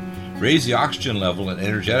instantly, raise the oxygen level and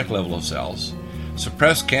energetic level of cells,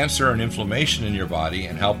 suppress cancer and inflammation in your body,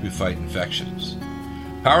 and help you fight infections.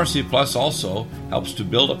 Power C Plus also helps to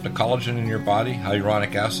build up the collagen in your body,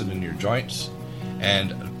 hyaluronic acid in your joints,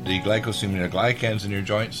 and the glycosaminoglycans in your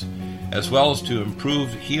joints, as well as to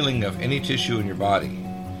improve healing of any tissue in your body.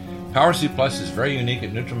 Power C Plus is very unique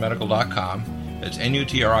at NutriMedical.com. That's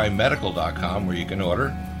NutriMedical.com, where you can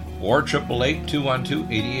order, or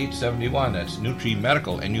 888-212-8871. That's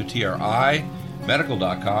NutriMedical,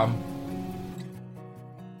 NutriMedical.com.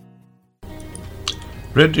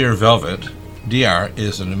 Red Deer Velvet DR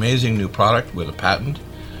is an amazing new product with a patent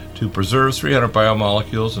to preserve 300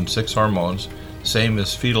 biomolecules and 6 hormones, same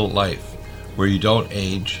as fetal life, where you don't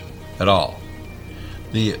age at all.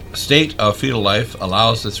 The state of fetal life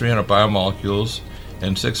allows the 300 biomolecules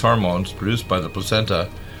and 6 hormones produced by the placenta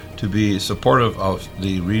to be supportive of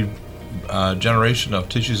the regeneration of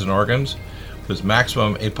tissues and organs, with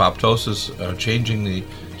maximum apoptosis, changing the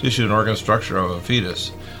tissue and organ structure of a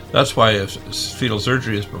fetus. That's why if fetal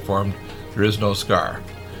surgery is performed, there is no scar.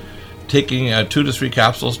 Taking 2 to 3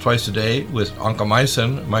 capsules twice a day with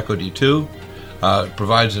oncomycin, myco-D2,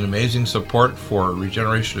 provides an amazing support for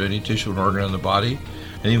regeneration of any tissue and organ in the body,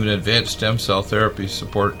 and even advanced stem cell therapy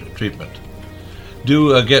support treatment.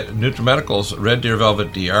 Do get NutriMedical's Red Deer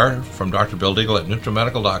Velvet DR from Dr. Bill Deagle at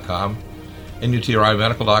NutriMedical.com,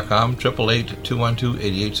 NutriMedical.com,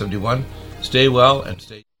 888-212-8871. Stay well and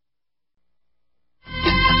stay...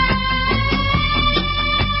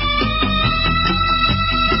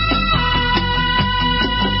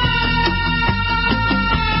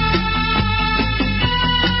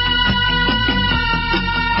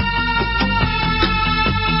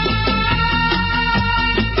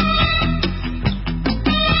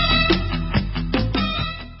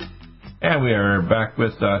 And we are back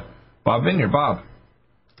with Bob Vineyard. Bob.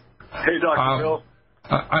 Hey, Dr. Bill.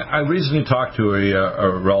 I recently talked to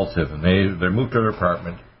a relative, and they moved to their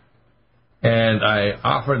apartment, and I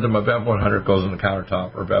offered them a Bev 100 goes on the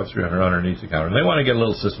countertop or Bev 300 underneath the counter. And they want to get a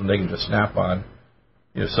little system they can just snap on,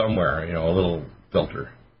 somewhere, a little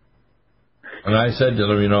filter. And I said to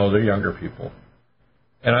them, they're younger people.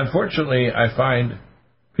 And unfortunately, I find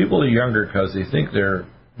people are younger because they think they're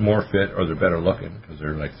more fit or they're better looking because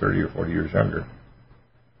they're like 30 or 40 years younger,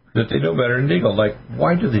 that they know better than they go. Like,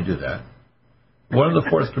 why do they do that? One of the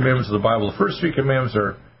 4th commandments of the Bible, the first 3 commandments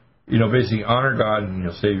are, basically honor God and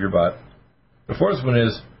you'll save your butt. The 4th one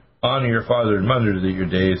is honor your father and mother that your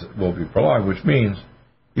days will be prolonged, which means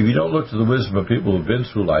if you don't look to the wisdom of people who've been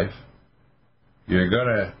through life, you're going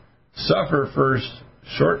to suffer first,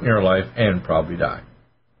 shorten your life, and probably die.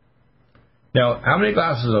 Now, how many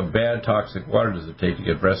glasses of bad toxic water does it take to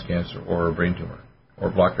get breast cancer or a brain tumor or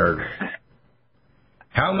blocked artery?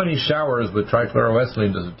 How many showers with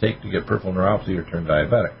trichloroethylene does it take to get peripheral neuropathy or turn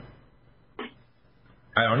diabetic?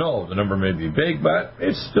 I don't know. The number may be big, but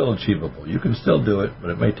it's still achievable. You can still do it, but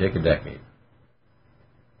it may take a decade.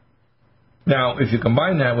 Now, if you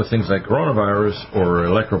combine that with things like coronavirus or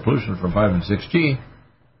electropollution from 5 and 6G,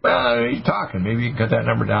 well, you're talking. Maybe you can cut that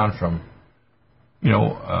number down from,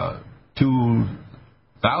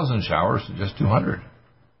 2,000 showers to just 200,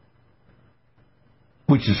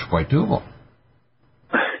 which is quite doable.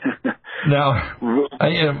 Now,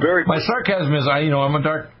 my sarcasm is, I'm a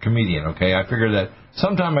dark comedian, okay? I figure that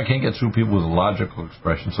sometimes I can't get through people with a logical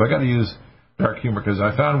expression, so I got to use dark humor, because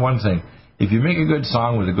I found one thing. If you make a good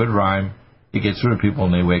song with a good rhyme, it gets through to people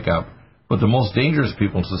and they wake up. But the most dangerous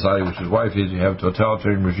people in society, which is why if you have a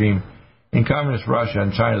totalitarian regime, in communist Russia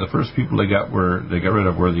and China, the first people they got rid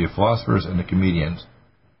of were the philosophers and the comedians,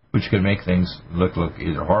 which can make things look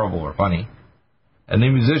either horrible or funny. And the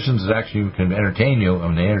musicians that actually can entertain you, and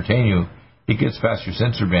when they entertain you, it gets past your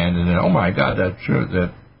censor band, and then, oh my God, that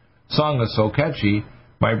song is so catchy,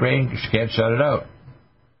 my brain can't shut it out.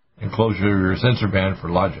 And close your censor band for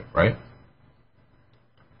logic, right?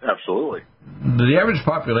 Absolutely. The average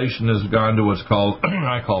population has gone to what's called,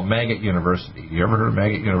 I call maggot university. You ever heard of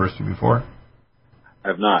maggot university before? I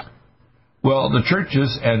have not. Well, the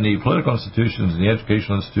churches and the political institutions and the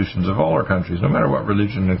educational institutions of all our countries, no matter what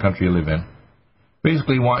religion and country you live in,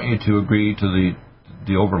 basically want you to agree to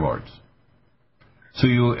the overlords. So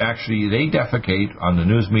they defecate on the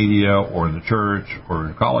news media or in the church or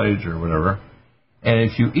in college or whatever, and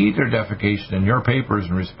if you eat their defecation in your papers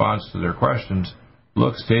in response to their questions,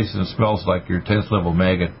 looks, tastes, and smells like your 10th level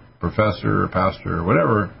maggot professor or pastor or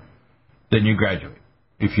whatever, then you graduate.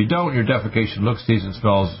 If you don't, your defecation looks, tastes, and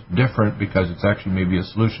smells different because it's actually maybe a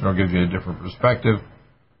solution or gives you a different perspective.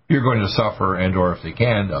 You're going to suffer, and or if they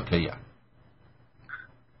can, they'll kill you.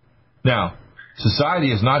 Now,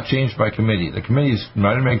 society is not changed by committee. The committee is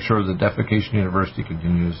trying to make sure the defecation university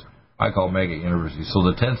continues. I call mega university. So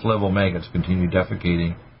the 10th level maggots continue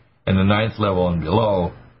defecating, and the 9th level and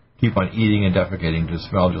below keep on eating and defecating to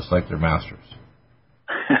smell just like their masters.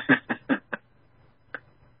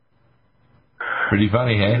 Pretty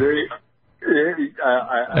funny, hey?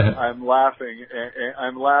 I'm laughing.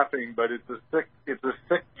 I'm laughing, but it's a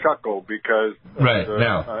sick chuckle because right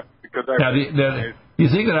now. You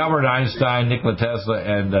think that Albert Einstein, Nikola Tesla,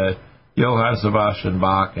 and Johann Sebastian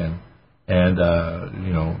Bach, and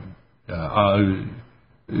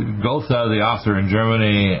Goethe, the author in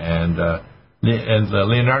Germany, and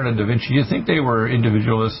Leonardo da Vinci, you think they were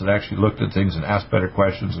individualists that actually looked at things and asked better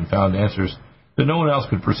questions and found answers that no one else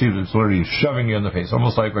could perceive? It's literally shoving you in the face,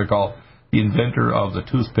 almost like we call the inventor of the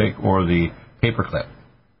toothpick or the paperclip,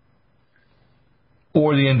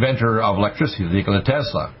 or the inventor of electricity, Nikola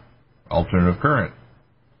Tesla, alternative current,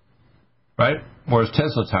 right? Or his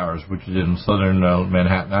Tesla Towers, which he did in southern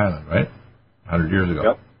Manhattan Island, right, 100 years ago.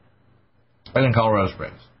 Yep. And in Colorado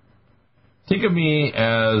Springs. Think of me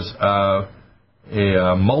as a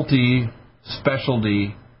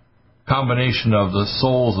multi-specialty combination of the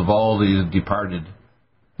souls of all the departed,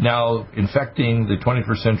 now infecting the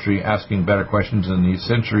 21st century, asking better questions in the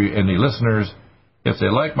century, and the listeners, if they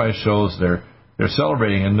like my shows, they're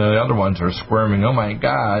celebrating, and the other ones are squirming, oh my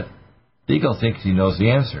God, the eagle thinks he knows the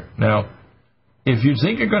answer. Now, if you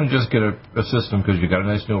think you're going to just get a system because you got a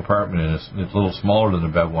nice new apartment and it's a little smaller than the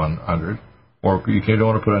Bev 100, or you don't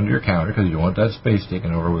want to put it under your counter because you don't want that space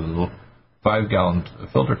taken over with a little 5-gallon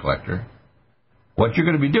filter collector, what you're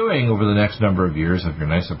going to be doing over the next number of years of your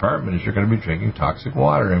nice apartment is you're going to be drinking toxic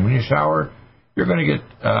water. And when you shower, you're going to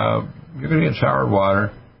get shower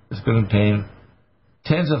water that's going to contain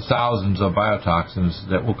tens of thousands of biotoxins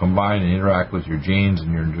that will combine and interact with your genes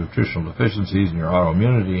and your nutritional deficiencies and your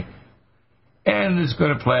autoimmunity. And it's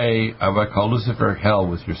going to play what I call Luciferic hell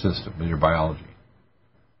with your system, with your biology.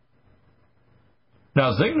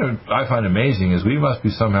 Now, the thing that I find amazing is we must be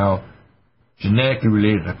somehow genetically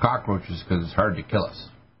related to cockroaches because it's hard to kill us.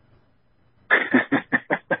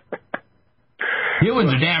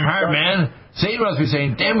 Humans are damn hard, man. Satan must be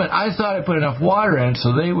saying, damn it, I thought I put enough water in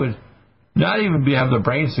so they would not even have the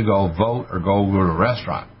brains to go vote or go to a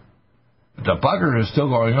restaurant. But the bugger is still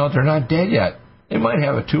going, no, they're not dead yet. They might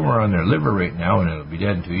have a tumor on their liver right now and it'll be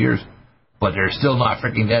dead in 2 years, but they're still not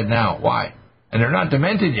freaking dead now. Why? And they're not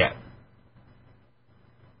demented yet.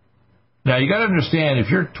 Now, you got to understand,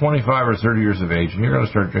 if you're 25 or 30 years of age and you're going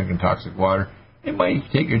to start drinking toxic water, it might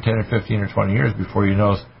take you 10 or 15 or 20 years before you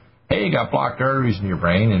notice, hey, you got blocked arteries in your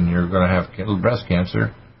brain and you're going to have breast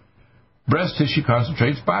cancer. Breast tissue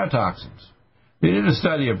concentrates biotoxins. They did a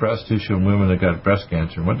study of breast tissue in women that got breast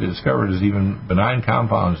cancer, and what they discovered is even benign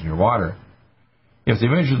compounds in your water. If they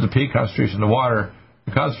measured the peak concentration of water,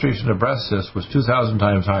 the concentration of breast cysts was 2,000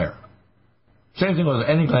 times higher. Same thing with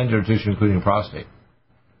any glandular tissue, including prostate.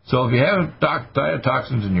 So if you have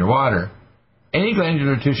biotoxins in your water, any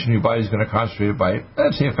glandular tissue in your body is going to concentrate it by,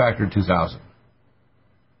 let's say, a factor of 2,000.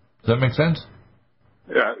 Does that make sense?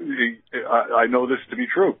 Yeah, I know this to be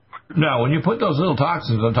true. Now, when you put those little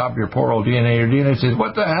toxins on top of your poor old DNA, your DNA says,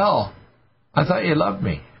 what the hell? I thought you loved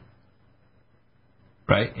me.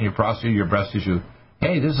 Right? And your prostate, your breast tissue,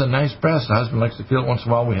 hey, this is a nice breast. The husband likes to feel it once in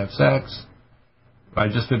a while. We have sex. I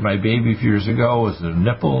just did my baby a few years ago with a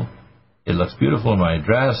nipple. It looks beautiful in my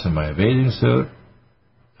dress and my bathing suit.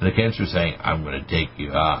 And the cancer is saying, I'm going to take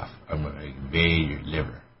you off. I'm going to invade your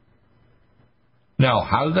liver. Now,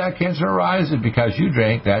 how did that cancer arise? It's because you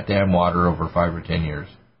drank that damn water over 5 or 10 years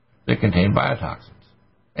that contained biotoxins.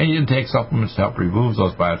 And you didn't take supplements to help remove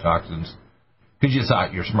those biotoxins because you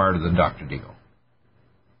thought you're smarter than Dr. Deagle.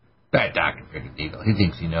 That Dr. Deagle, he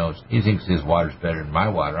thinks he knows. He thinks his water's better than my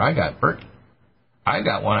water. I got Berkey. I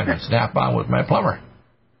got one I can snap on with my plumber.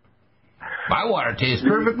 My water tastes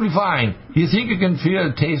perfectly fine. Do you think you can feel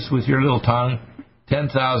the taste with your little tongue?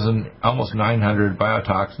 10,000, almost 900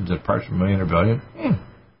 biotoxins at parts per million or billion?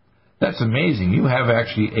 That's amazing. You have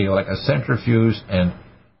actually like a centrifuge and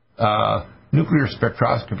nuclear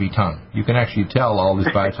spectroscopy tongue. You can actually tell all these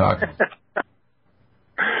biotoxins.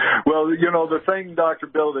 Well, you know, the thing, Dr.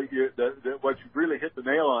 Bill, that what you really hit the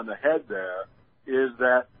nail on the head there is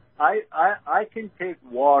that I can take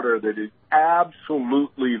water that is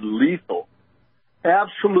absolutely lethal,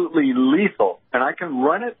 and I can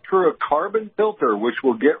run it through a carbon filter, which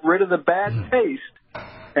will get rid of the bad taste,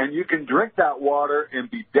 and you can drink that water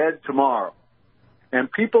and be dead tomorrow.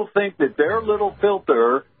 And people think that their little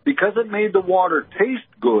filter, because it made the water taste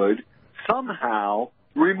good, somehow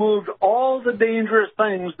removed all the dangerous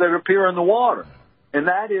things that appear in the water. And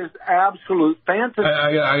that is absolute fantasy.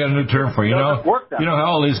 I got a new term for you. You know how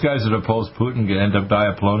all these guys that oppose Putin end up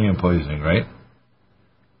dying of polonium poisoning, right?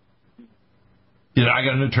 I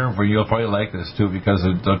got a new term for you. You'll probably like this, too, because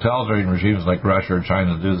the totalitarian regimes like Russia or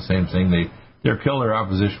China do the same thing. They kill their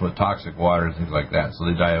opposition with toxic water and things like that, so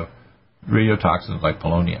they die of radiotoxins like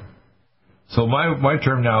polonium. So my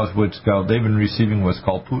term now is what's called, they've been receiving what's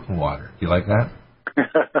called Putin water. Do you like that?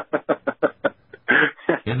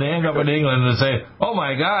 And they end up in England and say, oh,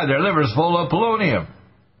 my God, their liver's full of polonium.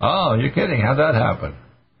 Oh, you're kidding. How'd that happen?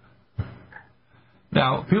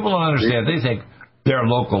 Now, people don't understand. They think their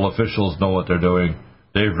local officials know what they're doing.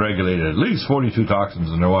 They've regulated at least 42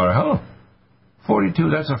 toxins in their water. Huh? 42,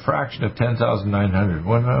 that's a fraction of 10,900.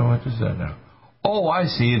 What is that now? Oh, I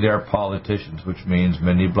see. They're politicians, which means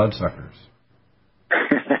many bloodsuckers.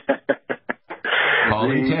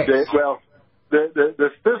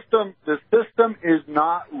 The system is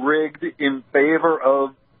not rigged in favor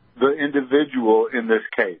of the individual in this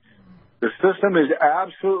case. The system is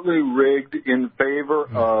absolutely rigged in favor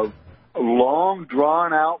of a long,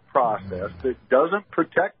 drawn-out process that doesn't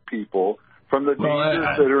protect people from the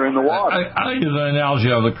dangers that are in the water. I use an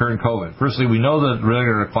analogy of the current COVID. Firstly, we know that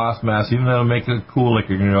regular class mass, even though it'll make it cool like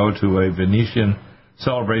you're going to go to a Venetian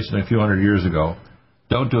celebration a few hundred years ago,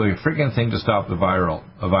 don't do a freaking thing to stop a virus,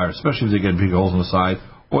 especially if they get big holes in the side,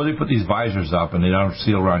 or they put these visors up and they don't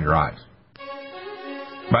seal around your eyes.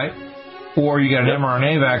 Right? Or you get an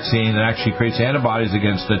mRNA vaccine that actually creates antibodies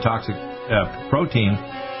against the toxic protein,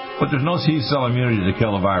 but there's no T-cell immunity to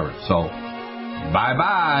kill the virus. So,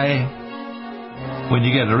 bye-bye. When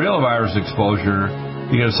you get the real virus exposure,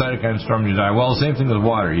 you get a cytokine storm and you die. Well, same thing with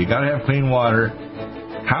water. You got to have clean water.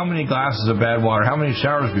 How many glasses of bad water? How many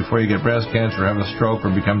showers before you get breast cancer, have a stroke,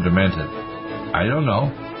 or become demented? I don't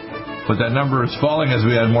know. But that number is falling as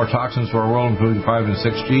we add more toxins to our world, including 5 and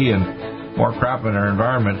 6G, and more crap in our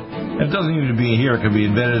environment. And it doesn't even be here. It could be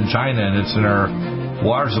invented in China, and it's in our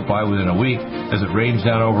water supply within a week as it rains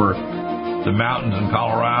down over the mountains in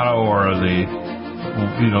Colorado or the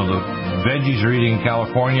veggies you're eating in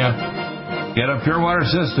California. Get a pure water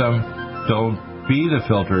system. Don't be the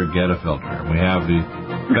filter, get a filter. And we have the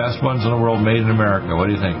best ones in the world made in America. What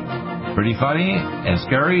do you think? Pretty funny and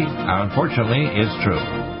scary? Unfortunately, it's true.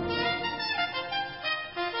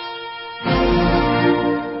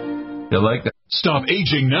 You like that? Stop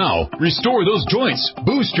aging now. Restore those joints.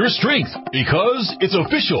 Boost your strength. Because it's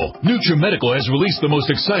official. NutriMedical has released the most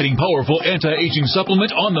exciting, powerful anti-aging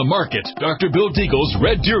supplement on the market. Dr. Bill Deagle's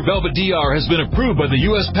Red Deer Velvet DR has been approved by the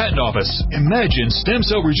U.S. Patent Office. Imagine stem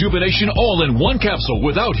cell rejuvenation all in one capsule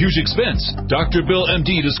without huge expense. Dr. Bill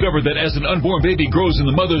MD discovered that as an unborn baby grows in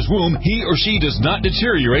the mother's womb, he or she does not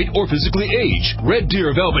deteriorate or physically age. Red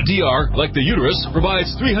Deer Velvet DR, like the uterus,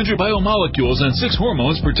 provides 300 biomolecules and 6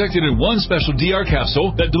 hormones protected in one special DR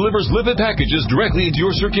capsule that delivers lipid packages directly into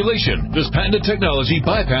your circulation. This patented technology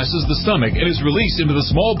bypasses the stomach and is released into the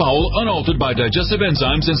small bowel unaltered by digestive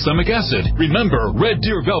enzymes and stomach acid. Remember, Red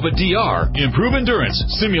Deer Velvet DR. Improve endurance,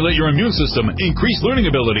 stimulate your immune system, increase learning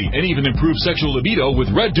ability, and even improve sexual libido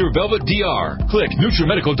with Red Deer Velvet DR. Click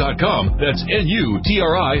NutriMedical.com, that's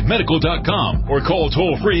NUTRI medical.com, or call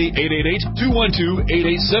toll-free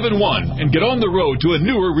 888-212-8871 and get on the road to a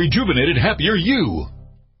newer, rejuvenated, happier you.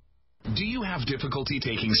 Do you have difficulty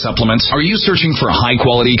taking supplements? Are you searching for a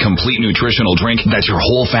high-quality, complete nutritional drink that your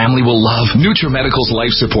whole family will love? NutriMedical's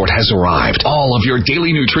Life Support has arrived. All of your daily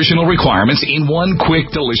nutritional requirements in one quick,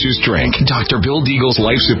 delicious drink. Dr. Bill Deagle's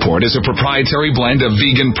Life Support is a proprietary blend of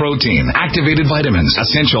vegan protein, activated vitamins,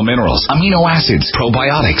 essential minerals, amino acids,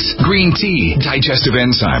 probiotics, green tea, digestive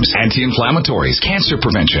enzymes, anti-inflammatories, cancer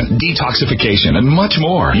prevention, detoxification, and much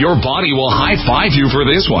more. Your body will high-five you for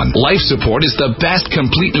this one. Life Support is the best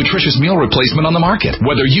complete nutritious meal replacement on the market.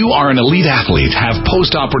 Whether you are an elite athlete, have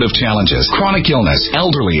post-operative challenges, chronic illness,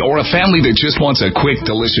 elderly, or a family that just wants a quick,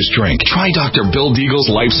 delicious drink, try Dr. Bill Deagle's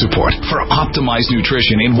Life Support for optimized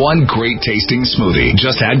nutrition in one great-tasting smoothie.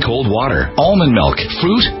 Just add cold water, almond milk,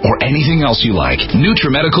 fruit, or anything else you like.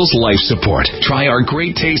 NutriMedical's Life Support. Try our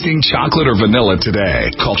great-tasting chocolate or vanilla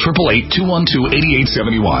today. Call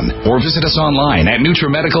 888-212-8871 or visit us online at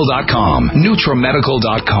NutriMedical.com.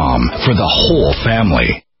 NutriMedical.com for the whole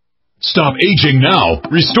family. Stop aging now.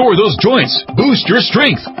 Restore those joints. Boost your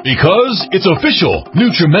strength. Because it's official.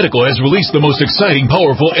 NutriMedical has released the most exciting,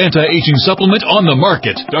 powerful anti-aging supplement on the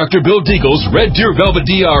market. Dr. Bill Deagle's Red Deer Velvet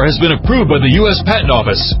DR has been approved by the U.S. Patent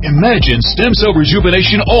Office. Imagine stem cell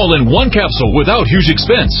rejuvenation all in one capsule without huge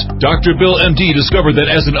expense. Dr. Bill MD discovered that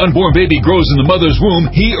as an unborn baby grows in the mother's womb,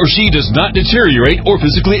 he or she does not deteriorate or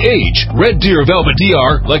physically age. Red Deer Velvet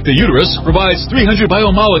DR, like the uterus, provides 300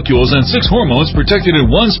 biomolecules and 6 hormones protected in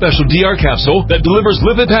one special DR capsule that delivers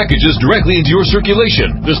lipid packages directly into your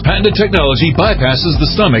circulation. This patented technology bypasses the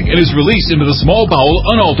stomach and is released into the small bowel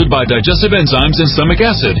unaltered by digestive enzymes and stomach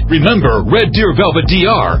acid. Remember, Red Deer Velvet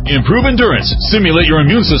DR. Improve endurance, stimulate your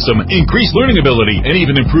immune system, increase learning ability, and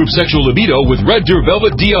even improve sexual libido with Red Deer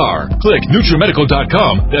Velvet DR. Click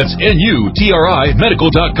NutriMedical.com, that's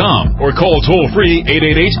NutriMedical.com, or call toll-free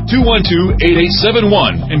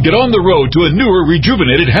 888-212-8871 and get on the road to a newer,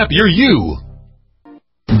 rejuvenated, happier you.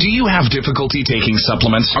 Do you have difficulty taking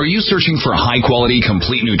supplements? Are you searching for a high-quality,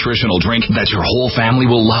 complete nutritional drink that your whole family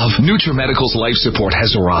will love? NutriMedical's Life Support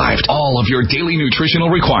has arrived. All of your daily nutritional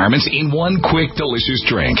requirements in one quick, delicious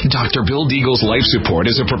drink. Dr. Bill Deagle's Life Support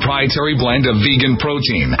is a proprietary blend of vegan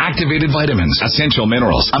protein, activated vitamins, essential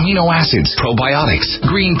minerals, amino acids, probiotics,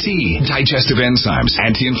 green tea, digestive enzymes,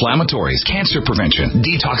 anti-inflammatories, cancer prevention,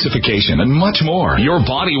 detoxification, and much more. Your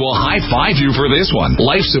body will high-five you for this one.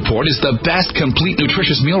 Life Support is the best complete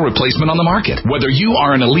nutritious meal replacement on the market. Whether you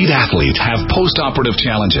are an elite athlete, have post-operative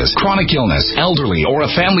challenges, chronic illness, elderly, or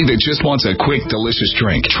a family that just wants a quick, delicious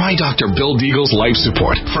drink, try Dr. Bill Deagle's Life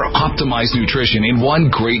Support for optimized nutrition in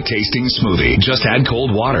one great tasting smoothie. Just add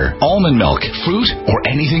cold water, almond milk, fruit, or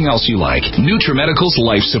anything else you like. NutriMedical's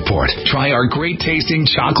Life Support. Try our great tasting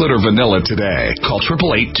chocolate or vanilla today. Call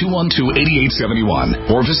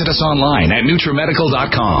 888-212-8871 or visit us online at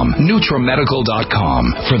NutriMedical.com. NutriMedical.com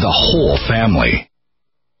for the whole family.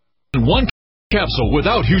 One capsule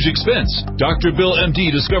without huge expense. Dr. Bill MD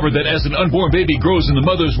discovered that as an unborn baby grows in the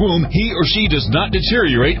mother's womb, he or she does not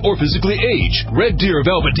deteriorate or physically age. Red Deer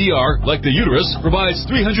Velvet DR, like the uterus, provides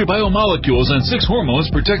 300 biomolecules and 6 hormones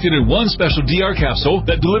protected in one special DR capsule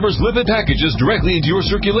that delivers lipid packages directly into your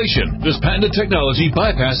circulation. This patented technology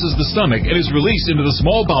bypasses the stomach and is released into the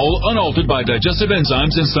small bowel unaltered by digestive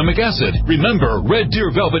enzymes and stomach acid. Remember, Red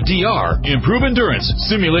Deer Velvet DR. Improve endurance,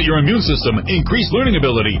 stimulate your immune system, increase learning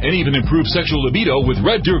ability, and even improve sexual libido with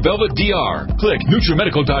Red Deer Velvet DR. Click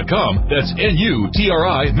NutriMedical.com, that's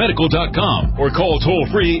NutriMedical.com, or call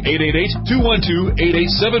toll-free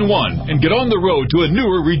 888-212-8871 and get on the road to a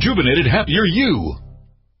newer, rejuvenated, happier you.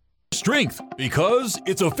 Strength, because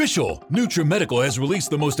it's official. NutriMedical has released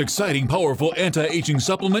the most exciting, powerful anti-aging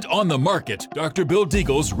supplement on the market. Dr. Bill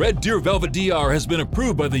Deagle's Red Deer Velvet DR has been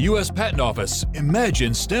approved by the U.S. Patent Office.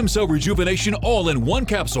 Imagine stem cell rejuvenation all in one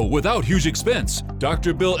capsule without huge expense.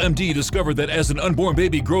 Dr. Bill MD discovered that as an unborn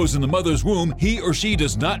baby grows in the mother's womb, he or she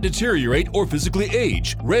does not deteriorate or physically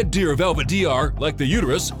age. Red Deer Velvet DR, like the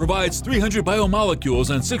uterus, provides 300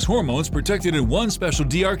 biomolecules and 6 hormones protected in one special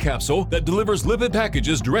DR capsule that delivers lipid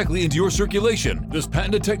packages directly into your circulation. This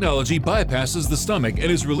patented technology bypasses the stomach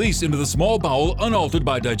and is released into the small bowel unaltered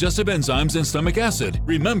by digestive enzymes and stomach acid.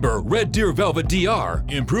 Remember, Red Deer Velvet DR.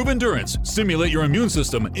 Improve endurance, stimulate your immune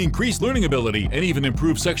system, increase learning ability, and even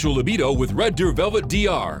improve sexual libido with Red Deer Velvet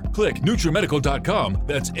DR. Click NutriMedical.com,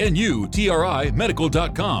 that's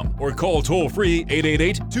NutriMedical.com, or call toll-free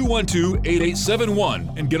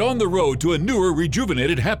 888-212-8871 and get on the road to a newer,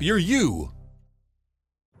 rejuvenated, happier you.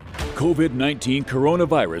 COVID-19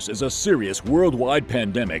 coronavirus is a serious worldwide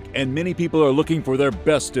pandemic, and many people are looking for their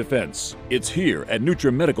best defense. It's here at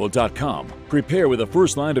NutriMedical.com. Prepare with a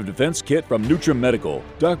first line of defense kit from NutriMedical.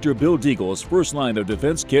 Dr. Bill Deagle's first line of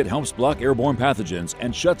defense kit helps block airborne pathogens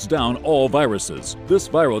and shuts down all viruses. This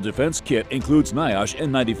viral defense kit includes NIOSH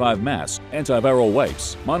N95 masks, antiviral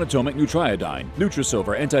wipes, monotomic Nutriodine,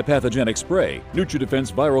 Nutrisilver antipathogenic spray,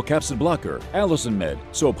 NutriDefense viral capsid blocker, Allison Med,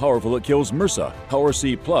 so powerful it kills MRSA, Power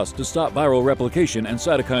C Plus to stop viral replication and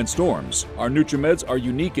cytokine storms. Our NutriMeds are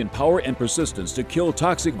unique in power and persistence to kill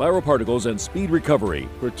toxic viral particles and speed recovery.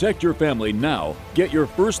 Protect your family now. Get your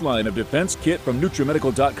first line of defense kit from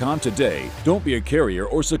NutriMedical.com today. Don't be a carrier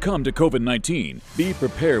or succumb to COVID-19. Be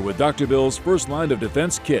prepared with Dr. Bill's first line of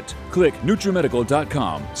defense kit. Click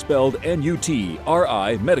NutriMedical.com, spelled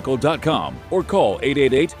NutriMedical.com, or call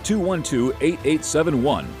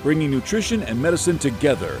 888-212-8871, bringing nutrition and medicine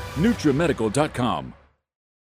together. NutriMedical.com.